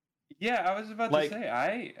 Yeah, I was about to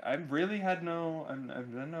say I've really had no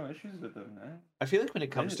issues with them, man. I feel like when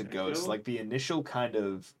it comes to ghosts, like the initial kind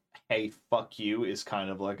of hey fuck you is kind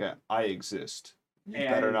of like a I exist. You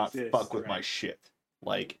better not fuck with my shit.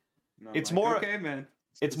 Like it's more okay, man.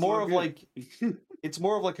 It's more of like it's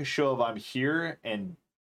more of like a show of I'm here and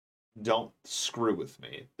don't screw with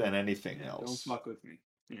me than anything else. Don't fuck with me.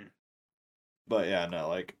 Yeah. But yeah, no,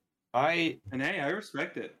 like I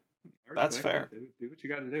respect it. That's fair. Do what you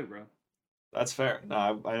got to do, bro. That's fair.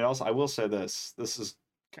 No, I will say this. This is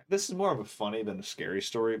more of a funny than a scary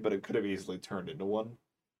story, but it could have easily turned into one.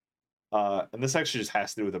 And this actually just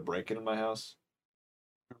has to do with a break-in in my house.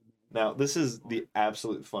 Now, this is the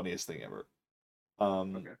absolute funniest thing ever.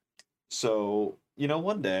 Okay. So,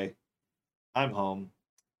 one day, I'm home.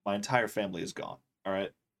 My entire family is gone. All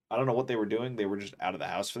right. I don't know what they were doing. They were just out of the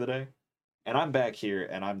house for the day. And I'm back here,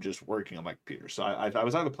 and I'm just working on my computer. So I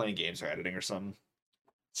was either playing games or editing or something.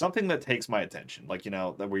 Something that takes my attention. Like,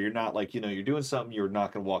 that where you're not, like, you're doing something, you're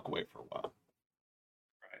not going to walk away for a while.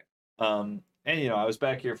 Right. And, I was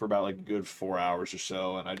back here for about, like, a good 4 hours or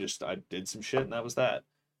so, and I did some shit, and that was that.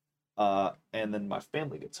 And then my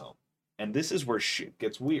family gets home. And this is where shit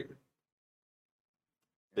gets weird.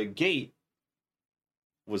 The gate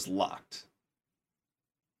was locked.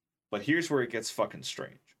 But here's where it gets fucking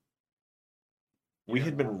strange. We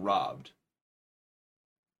had been robbed.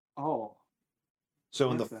 Oh.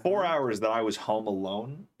 So in the 4 hours that I was home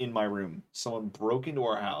alone in my room, someone broke into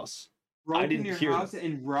our house. I didn't hear your house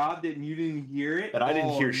and robbed it, and you didn't hear it. And I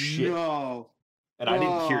didn't hear shit. No. And I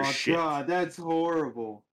didn't hear shit. God, that's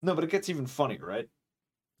horrible. No, but it gets even funnier, right?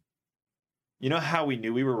 You know how we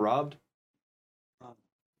knew we were robbed?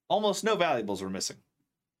 Almost no valuables were missing.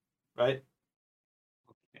 Right?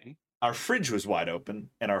 Okay. Our fridge was wide open,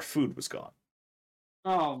 and our food was gone.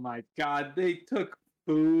 Oh my God! They took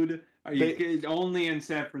food. Are you They- kidding? Only in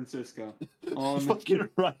San Francisco. Only, Fucking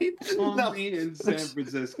right? only in San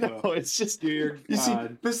Francisco. No, it's just Dear you see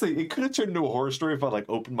God. this thing. It could have turned into a horror story if I like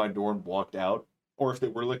opened my door and walked out, or if they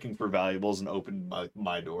were looking for valuables and opened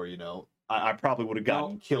my door. You know, I probably would have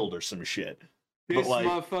gotten killed or some shit. This like-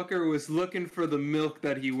 motherfucker was looking for the milk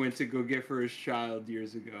that he went to go get for his child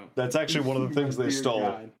years ago. That's actually one of the things they Dear stole.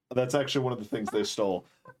 God. That's actually one of the things they stole.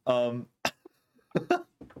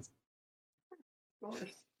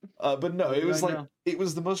 But no, it was I like know. it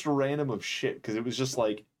was the most random of shit because it was just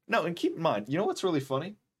like no. And keep in mind, you know what's really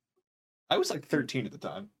funny? I was like 13 at the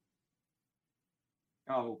time.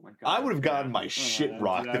 Oh my God. I would have gotten Yeah. my shit that's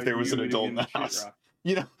rocked if there was you an would've adult in the gotten shit house. rocked.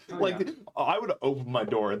 You know, Oh, like yeah. I would have opened my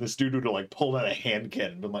door and this dude would have like pulled out a hand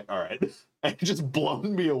cannon and been like, "All right," and just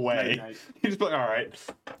blown me away. Night, night. He'd just be like, "All right."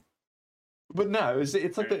 But no, it's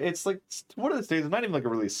like it's like one of those days. It's not even like a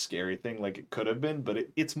really scary thing, like it could have been, but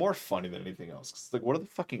it's more funny than anything else. 'Cause it's like, what are the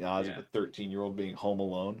fucking odds of Yeah. a 13-year-old being home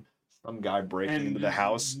alone, some guy breaking And into the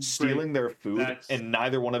house, stealing their food, that's- and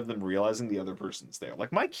neither one of them realizing the other person's there?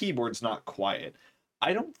 Like my keyboard's not quiet.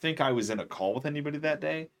 I don't think I was in a call with anybody that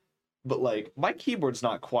day, but like my keyboard's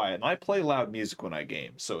not quiet, and I play loud music when I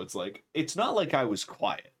game, so it's like it's not like I was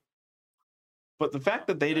quiet. But the fact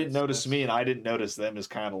that they didn't notice me and I didn't notice them is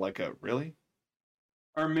kind of like a really.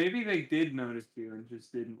 Or maybe they did notice you and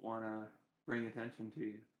just didn't want to bring attention to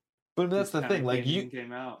you. But that's Just the kinda thing, like came you. in,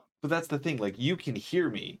 came out. But that's the thing, like you can hear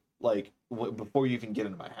me like before you even get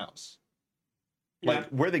into my house. Yeah. Like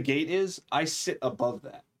where the gate is, I sit above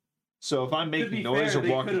that. So if I'm To be making noise fair, or they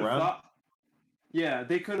walking could've around, thought- yeah,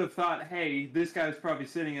 they could have thought, hey, this guy's probably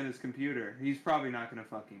sitting at his computer. He's probably not gonna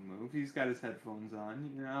fucking move. He's got his headphones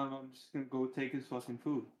on. You know, I'm just gonna go take his fucking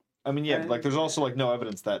food. I mean, yeah, but, like there's also like no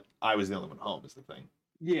evidence that I was the only one home is the thing.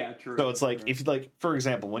 Yeah, true. So it's like true. if you like, for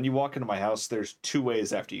example, when you walk into my house, there's two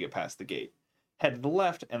ways after you get past the gate. Head to the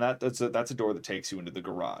left, and that's a door that takes you into the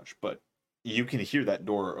garage. But you can hear that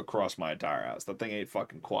door across my entire house. That thing ain't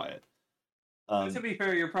fucking quiet. To be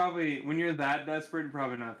fair, you're probably when you're that desperate, you're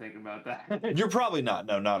probably not thinking about that. You're probably not.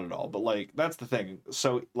 No, not at all. But like that's the thing.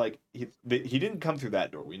 So like he didn't come through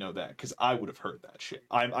that door. We know that because I would have heard that shit.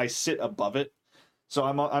 I sit above it, so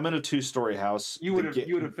I'm in a 2-story house. you would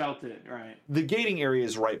have felt it, right? The gating area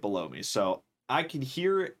is right below me, so I can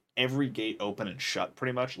hear every gate open and shut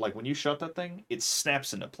pretty much. Like when you shut that thing, it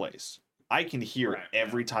snaps into place. I can hear Right,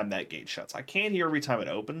 every time that gate shuts. I can't hear every time it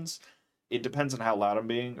opens. It depends on how loud I'm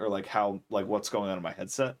being or like how like what's going on in my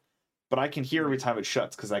headset. But I can hear every time it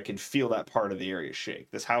shuts because I can feel that part of the area shake.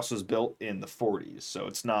 This house was built in the 40s, so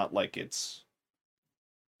it's not like it's.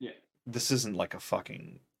 Yeah. This isn't like a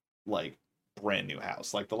fucking like brand new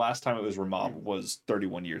house. Like the last time it was remodeled was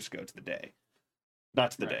 31 years ago to the day.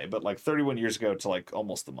 Not to the day, but like 31 years ago to like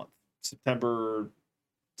almost the month. September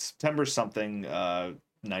something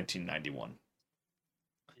 1991.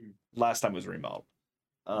 Last time it was remodeled.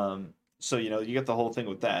 So you know, you get the whole thing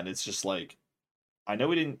with that, and it's just like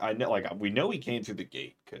we know he came through the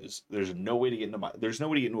gate because there's no way to get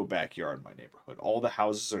into a backyard in my neighborhood. All the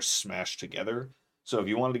houses are smashed together. So if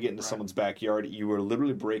you wanted to get into Right. someone's backyard, you were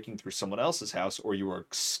literally breaking through someone else's house or you were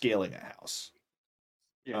scaling a house.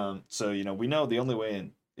 Yeah. So you know, we know the only way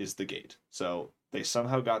in is the gate. So they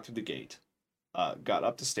somehow got through the gate, got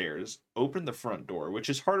up the stairs, opened the front door, which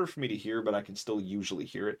is harder for me to hear, but I can still usually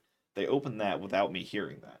hear it. They opened that without me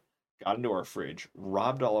hearing that. Got into our fridge,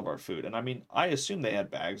 robbed all of our food. And I mean, I assume they had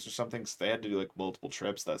bags or something, so they had to do like multiple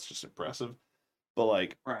trips. That's just impressive. But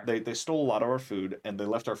like, Right. they stole a lot of our food and they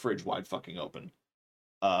left our fridge wide fucking open.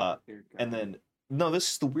 Dear And God. then, no,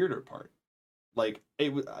 this is the weirder part. Like,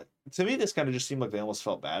 it was to me, this kind of just seemed like they almost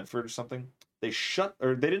felt bad for it or something. They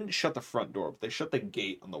didn't shut the front door, but they shut the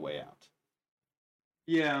gate on the way out.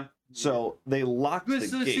 Yeah. So they locked But the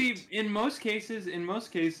so gate. see, in most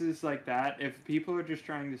cases like that, if people are just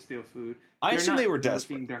trying to steal food, I they're assume not they were looking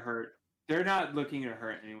desperate. to hurt. They're not looking to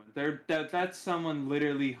hurt anyone. That's someone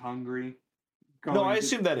literally hungry. No, going I to-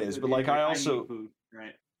 assume that is, to but be like I need also, food,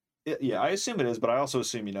 right? yeah, I assume it is, but I also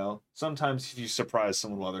assume, you know, sometimes if you surprise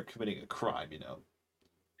someone while they're committing a crime, you know,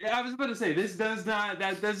 Yeah, I was about to say this does not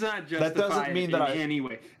justify doesn't mean it that in I- any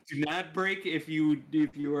way. Do not break if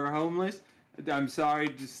you are homeless. I'm sorry,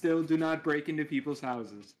 just still do not break into people's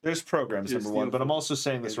houses. there's programs, Just number one, steal but I'm food. also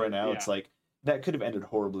saying this right now. Yeah. It's like that could have ended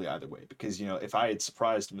horribly either way because, you know, if I had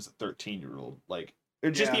surprised him as a 13-year-old, like,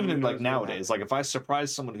 or just Yeah, even who in like knows what nowadays, like if I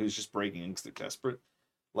surprise someone who's just breaking in because they're desperate,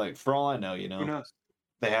 like for all I know, you Who know, knows?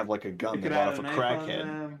 they have like a gun They they could bought have off a a knife on crackhead.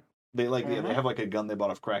 them. They like yeah, they Mhm. have like a gun they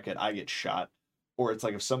bought off crackhead. I get shot. or it's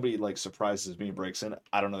like if somebody like surprises me and breaks in,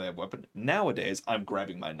 I don't know they have a weapon. Nowadays, I'm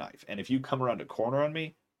grabbing my knife, and if you come around a corner on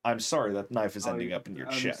me, I'm sorry, that knife is ending up in your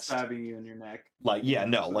I'm chest. stabbing you in your neck. Like, yeah,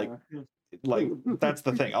 no, like that's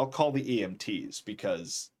the thing. I'll call the EMTs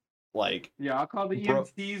because, like, yeah, I'll call the bro,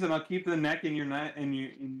 EMTs and I'll keep the neck in your knife in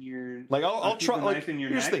your. like I'll keep try. the Like, knife in your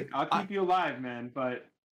here's neck. the thing. I'll keep you alive, man. But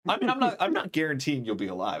I mean, I'm not guaranteeing you'll be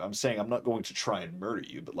alive. I'm saying I'm not going to try and murder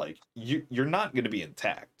you, but like you're not going to be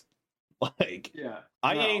intact. Like, yeah,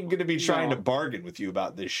 I ain't going to be trying to no. bargain with you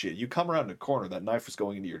about this shit. You come around the corner, that knife was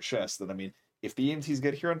going into your chest. Then I mean, if the EMTs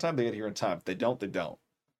get here on time, they get here on time. If they don't, they don't.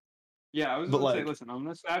 Yeah, I was But gonna say, like, listen, I'm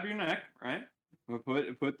gonna stab your neck, right? I'm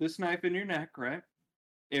gonna put this knife in your neck, right?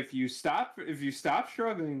 If you stop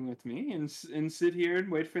struggling with me and sit here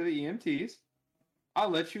and wait for the EMTs, I'll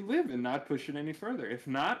let you live and not push it any further. If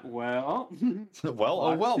not, well, well,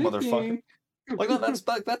 oh well, clock motherfucker. ticking. Like, no,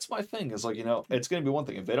 that's my thing. Is like, you know, it's gonna be one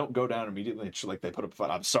thing if they don't go down immediately. It's like they put up a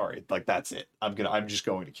fight. I'm sorry. Like, that's it. I'm just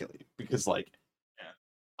going to kill you because like,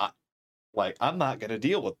 Yeah. I'm not gonna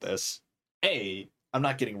deal with this. A, I'm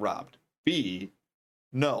not getting robbed. B,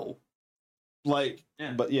 no. Like,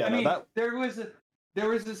 Yeah. but yeah, I no, mean, that there was this.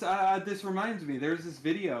 This reminds me. There was this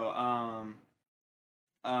video.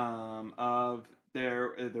 Of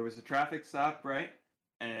there was a traffic stop, right?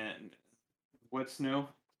 And what's new?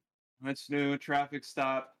 What's new? Traffic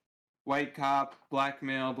stop. White cop, black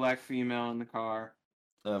male, black female in the car.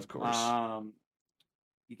 of course.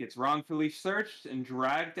 He gets wrongfully searched and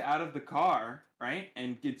dragged out of the car, right?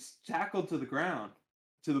 And gets tackled to the ground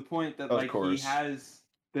to the point that Of like course. he has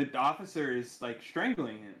the officer is like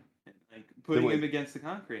strangling him and like putting him against the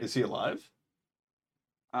concrete. Is he alive?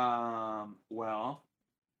 Well,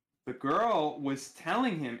 the girl was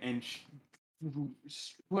telling him and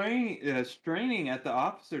straining at the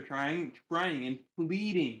officer, trying and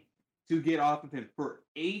pleading to get off of him for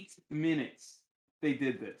 8 minutes. They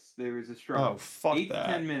did this. There was a struggle. Oh, fuck 8 that.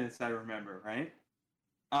 to 10 minutes, I remember, right?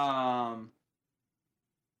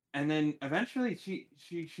 And then eventually she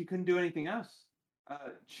couldn't do anything else.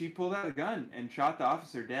 She pulled out a gun and shot the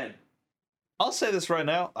officer dead. I'll say this right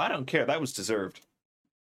now. I don't care. That was deserved.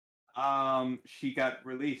 She got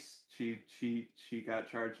released. She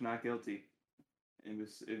got charged not guilty.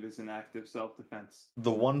 It was an act of self-defense.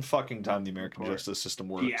 The one fucking time the American justice system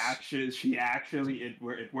works.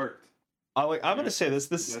 It worked. I'm gonna say this.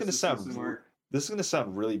 This is gonna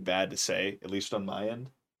sound really bad to say, at least on my end.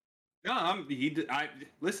 No,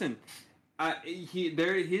 listen.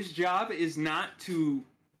 His job is not to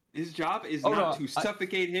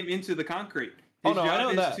suffocate him into the concrete. His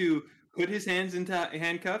job is to put his hands into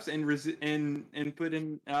handcuffs and put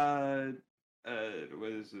him.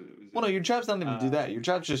 Well, no, your job's not even to do that. Your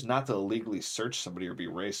job's just not to illegally search somebody or be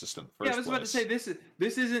racist in the first place. Yeah, I was about to say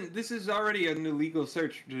this is already an illegal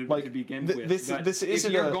search to begin with. This isn't.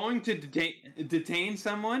 If you're going to detain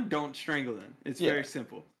someone, don't strangle them. It's very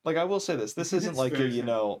simple. Like, I will say this. This isn't like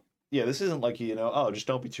this isn't like oh, just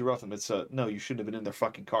don't be too rough. It's no, you shouldn't have been in their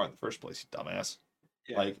fucking car in the first place, you dumbass.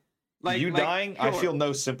 Yeah. Like you dying, sure. I feel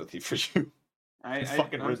no sympathy for you. I'm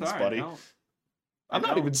riddance, sorry, buddy. I'm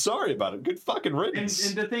not even sorry about it. Good fucking riddance.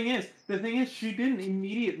 And the thing is, she didn't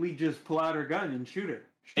immediately just pull out her gun and shoot her.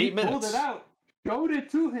 She 8 minutes. Pulled it out, showed it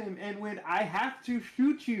to him, and went, "I have to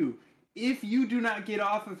shoot you if you do not get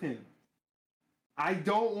off of him. I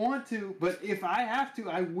don't want to, but if I have to,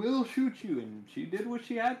 I will shoot you." And she did what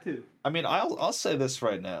she had to. I mean, I'll say this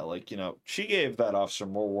right now. Like, she gave that officer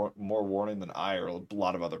more warning than I or a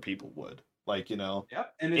lot of other people would. Like,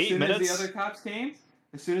 Yep. And as soon as the other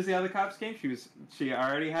cops came, she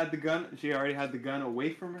already had the gun. She already had the gun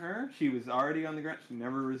away from her. She was already on the ground. She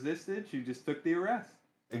never resisted. She just took the arrest.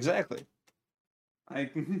 Exactly.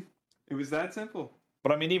 It was that simple.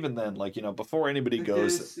 But I mean, even then, like, before anybody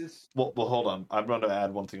goes, well, hold on. I'm going to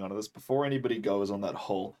add one thing onto this. Before anybody goes on that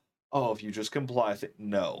whole, oh, if you just comply,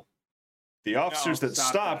 no. The officers that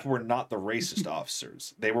stopped were not the racist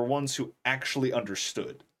officers. They were ones who actually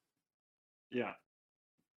understood. Yeah.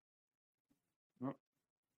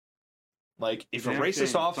 Like, if a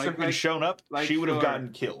racist officer had shown up, she would have gotten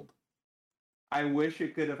killed. I wish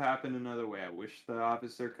it could have happened another way. I wish the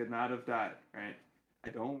officer could not have died, right? I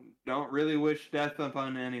don't really wish death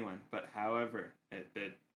upon anyone, but however,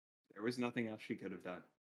 there was nothing else she could have done.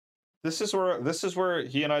 This is where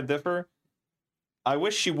he and I differ. I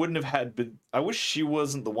wish she wouldn't have I wish she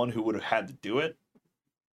wasn't the one who would have had to do it.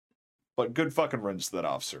 But good fucking riddance to that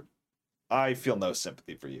officer. I feel no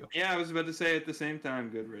sympathy for you. Yeah, I was about to say at the same time,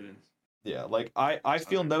 good riddance. Yeah, like, I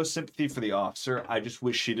feel no sympathy for the officer. I just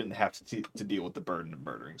wish she didn't have to deal with the burden of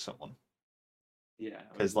murdering someone. Yeah.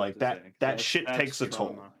 Because, like, that shit takes a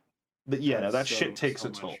toll. That shit takes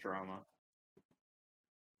a toll. Drama.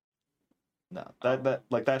 No,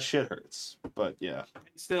 that shit hurts. But yeah,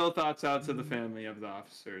 Still, thoughts out to the family of the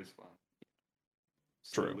officer as well.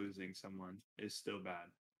 Still True. losing someone is still bad,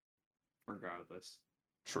 regardless.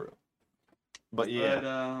 true. But yeah, But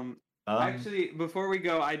um, actually, before we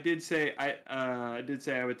go, I did say I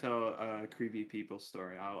would tell a creepy people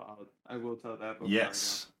story. I will tell that before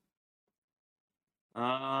yes.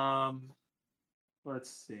 I go.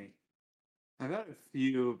 Let's see. I've got a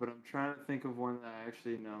few, but I'm trying to think of one that I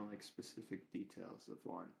actually know, like specific details of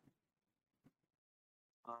one.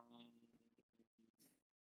 Um,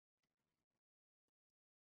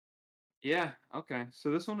 yeah, okay.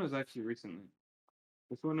 So this one was actually recently.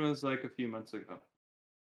 This one was like a few months ago,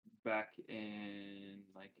 back in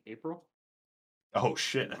like April. Oh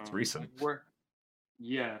shit, that's recent.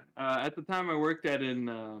 Yeah. At the time, I worked at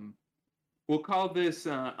an we'll call this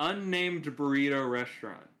unnamed burrito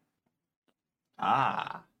restaurant.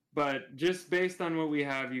 Ah, But just based on what we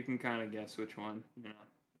have, you can kind of guess which one.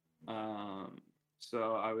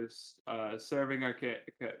 So I was serving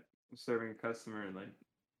serving a customer like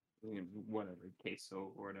whatever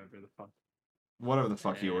queso or whatever the fuck. whatever the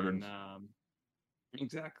fuck you ordered. And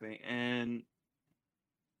exactly. And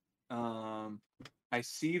I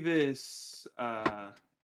see this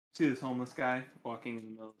homeless guy walking in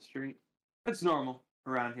the middle of the street. That's normal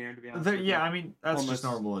around here, to be honest. With you. I mean that's just Homeless,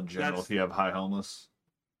 normal in general that's- if you have high homeless.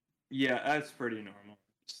 Yeah, that's pretty normal.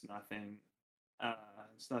 It's nothing.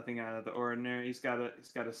 It's nothing out of the ordinary. He's got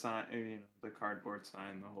a sign, the cardboard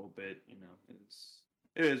sign, the whole bit.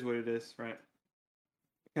 It is what it is, right?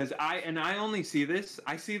 Because I only see this.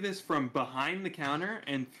 I see this from behind the counter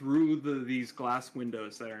and through these glass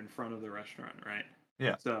windows that are in front of the restaurant, right?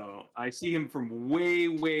 Yeah. So I see him from way,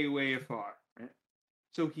 way, way afar, right?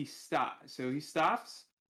 So he stops,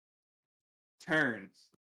 turns,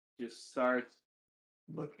 just starts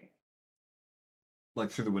looking. Like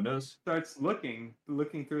through the windows? Starts looking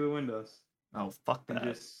through the windows. Oh fuck And that.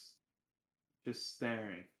 just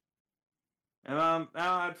staring. And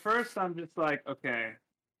now at first I'm just like, okay,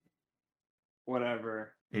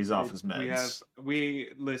 whatever. He's off his meds.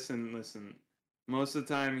 We listen. Most of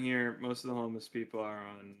the time here, most of the homeless people are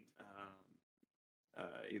on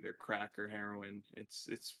either crack or heroin. It's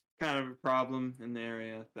kind of a problem in the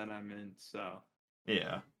area that I'm in. So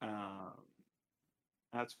Yeah.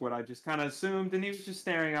 that's what I just kind of assumed, and he was just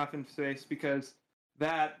staring off in space because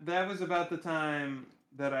that was about the time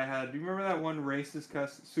that I had. Do you remember that one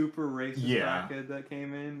super racist crackhead that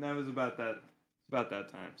came in? That was about that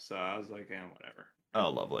time. So I was like, yeah, whatever. Oh,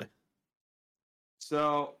 lovely.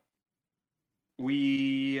 So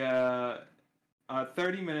we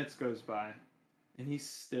 30 minutes goes by, and he's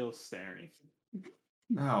still staring.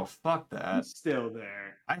 Oh, fuck that. He's still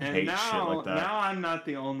there. I hate shit like that. Now I'm not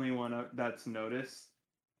the only one that's noticed.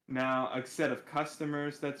 Now a set of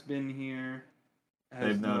customers that's been here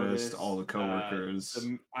They've noticed. All the coworkers.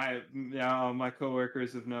 My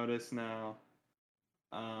coworkers have noticed now.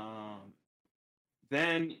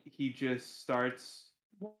 Then he just starts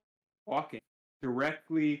walking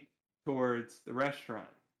directly towards the restaurant.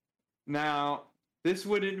 Now, this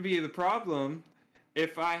wouldn't be the problem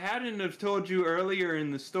if I hadn't have told you earlier in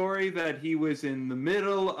the story that he was in the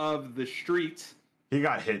middle of the street. He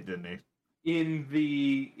got hit, didn't he? In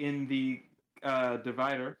the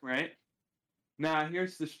divider, right? Now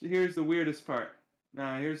here's the weirdest part.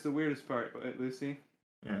 Lucy.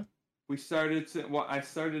 Yeah. I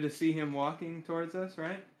started to see him walking towards us,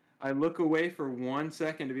 right? I look away for 1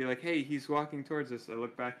 second to be like, hey, he's walking towards us. I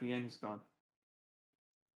look back again, he's gone.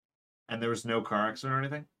 And there was no car accident or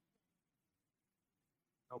anything?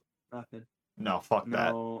 Nope, nothing. No, fuck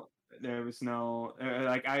that. There was no,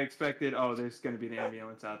 like, I expected, oh, there's going to be an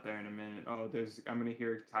ambulance out there in a minute. Oh, I'm going to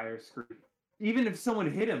hear tires scream. Even if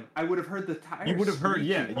someone hit him, I would have heard the tires. You would have heard,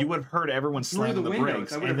 you would have heard everyone slamming the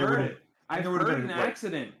brakes. I would have heard it. I've heard an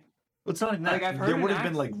accident. Well, it's not like that. Like, there would have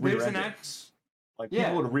been like rear ends. Like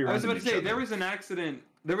people would have rear ended. I was about to say there was an accident.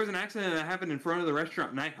 There was an accident that happened in front of the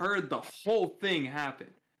restaurant, and I heard the whole thing happen.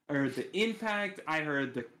 I heard the impact. I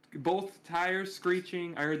heard both tires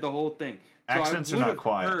screeching. I heard the whole thing. So accidents are not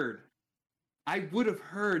quiet. I would have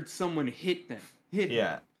heard someone hit them.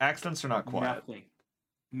 Yeah, accidents are not quiet.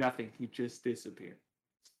 Nothing. He just disappeared.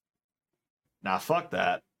 Nah, fuck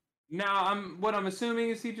that. Now what I'm assuming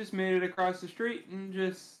is he just made it across the street and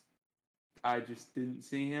I just didn't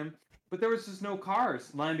see him. But there was just no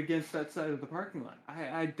cars lined against that side of the parking lot.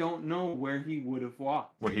 I don't know where he would have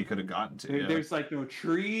walked. Where he could have gotten to. There's like no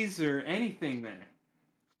trees or anything there.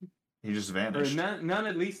 He just vanished. Or none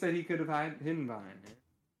at least that he could have hidden behind.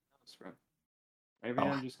 Maybe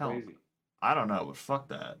I'm just crazy. I don't know, but fuck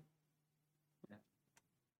that.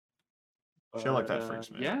 Shit like that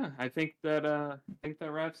freaks me out. Yeah, I think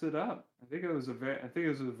that wraps it up. I think it was a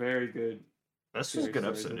very good This was a good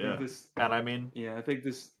series. episode, I yeah. think this And I mean, yeah, I think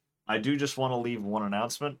this I do just want to leave one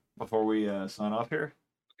announcement before we sign off here.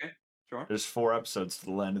 okay, sure. There's 4 episodes to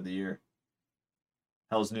the end of the year.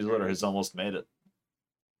 Hell's Newsletter has almost made it.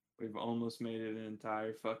 We've almost made it an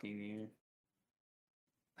entire fucking year.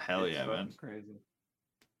 Hell It's yeah, fucking man. crazy.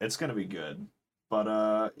 It's gonna be good.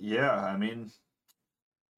 But yeah, I mean,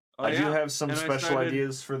 Oh, I do yeah. have some And I special started-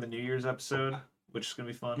 ideas for the New Year's episode, which is gonna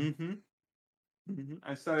be fun.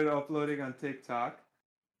 I started uploading on TikTok.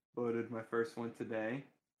 Uploaded my first one today.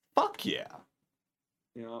 Fuck yeah.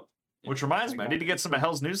 You know. Which reminds me, I need to get some of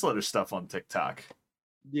Hell's Newsletter stuff on TikTok.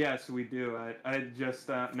 Yes, we do. I just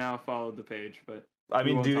now followed the page, but I we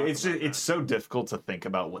mean, won't dude, talk it's about that. so difficult to think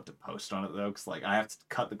about what to post on it though, because like I have to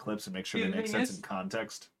cut the clips and make sure See, they the make thing sense is- in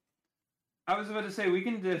context. I was about to say we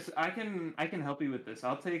can just I can help you with this.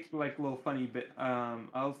 I'll take like little funny bit.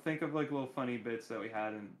 I'll think of like little funny bits that we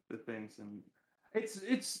had in the things, and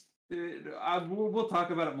we'll talk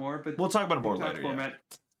about it more. But We'll talk about it more TikTok later. Yeah.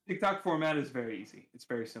 TikTok format is very easy. It's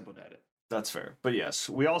very simple to edit. That's fair. But yes,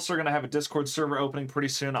 we also are going to have a Discord server opening pretty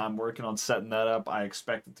soon. I'm working on setting that up. I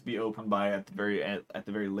expect it to be open by at the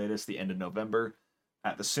very latest the end of November.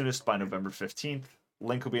 At the soonest by November 15th.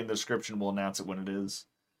 Link will be in the description. We'll announce it when it is.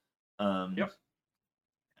 Yep.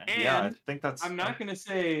 Yeah, I And think that's I'm not gonna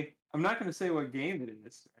say what game it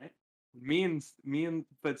is, right?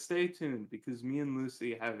 But stay tuned because me and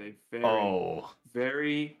Lucy have a very Oh.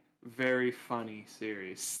 very very funny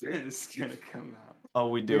series that is gonna come out. Oh,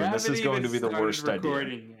 we do. And this haven't is going to even be the started worst idea.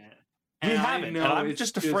 recording yet. We And I haven't, and know I'm it's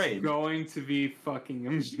just afraid. going to be fucking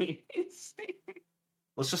amazing.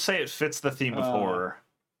 Let's just say it fits the theme of horror.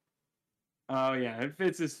 Oh yeah, it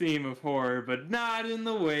fits a theme of horror, but not in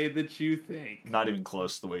the way that you think. Not even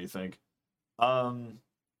close to the way you think.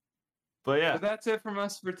 But yeah, But that's it from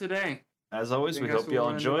us for today. as always, we think that's hope what you all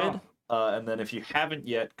we'll end it enjoyed. off. And then if you haven't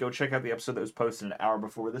yet, go check out the episode that was posted an hour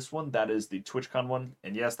before this one. That is the TwitchCon one.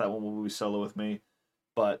 And yes, that one will be solo with me.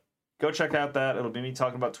 But go check out that. It'll be me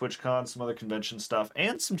talking about TwitchCon, some other convention stuff,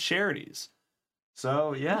 and some charities.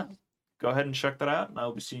 So yeah, go ahead and check that out. And I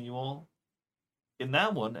will be seeing you all in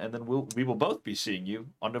that one. And then we will both be seeing you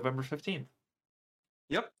on November 15th.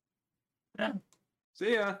 Yep. Yeah.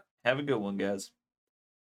 See ya. Have a good one, guys.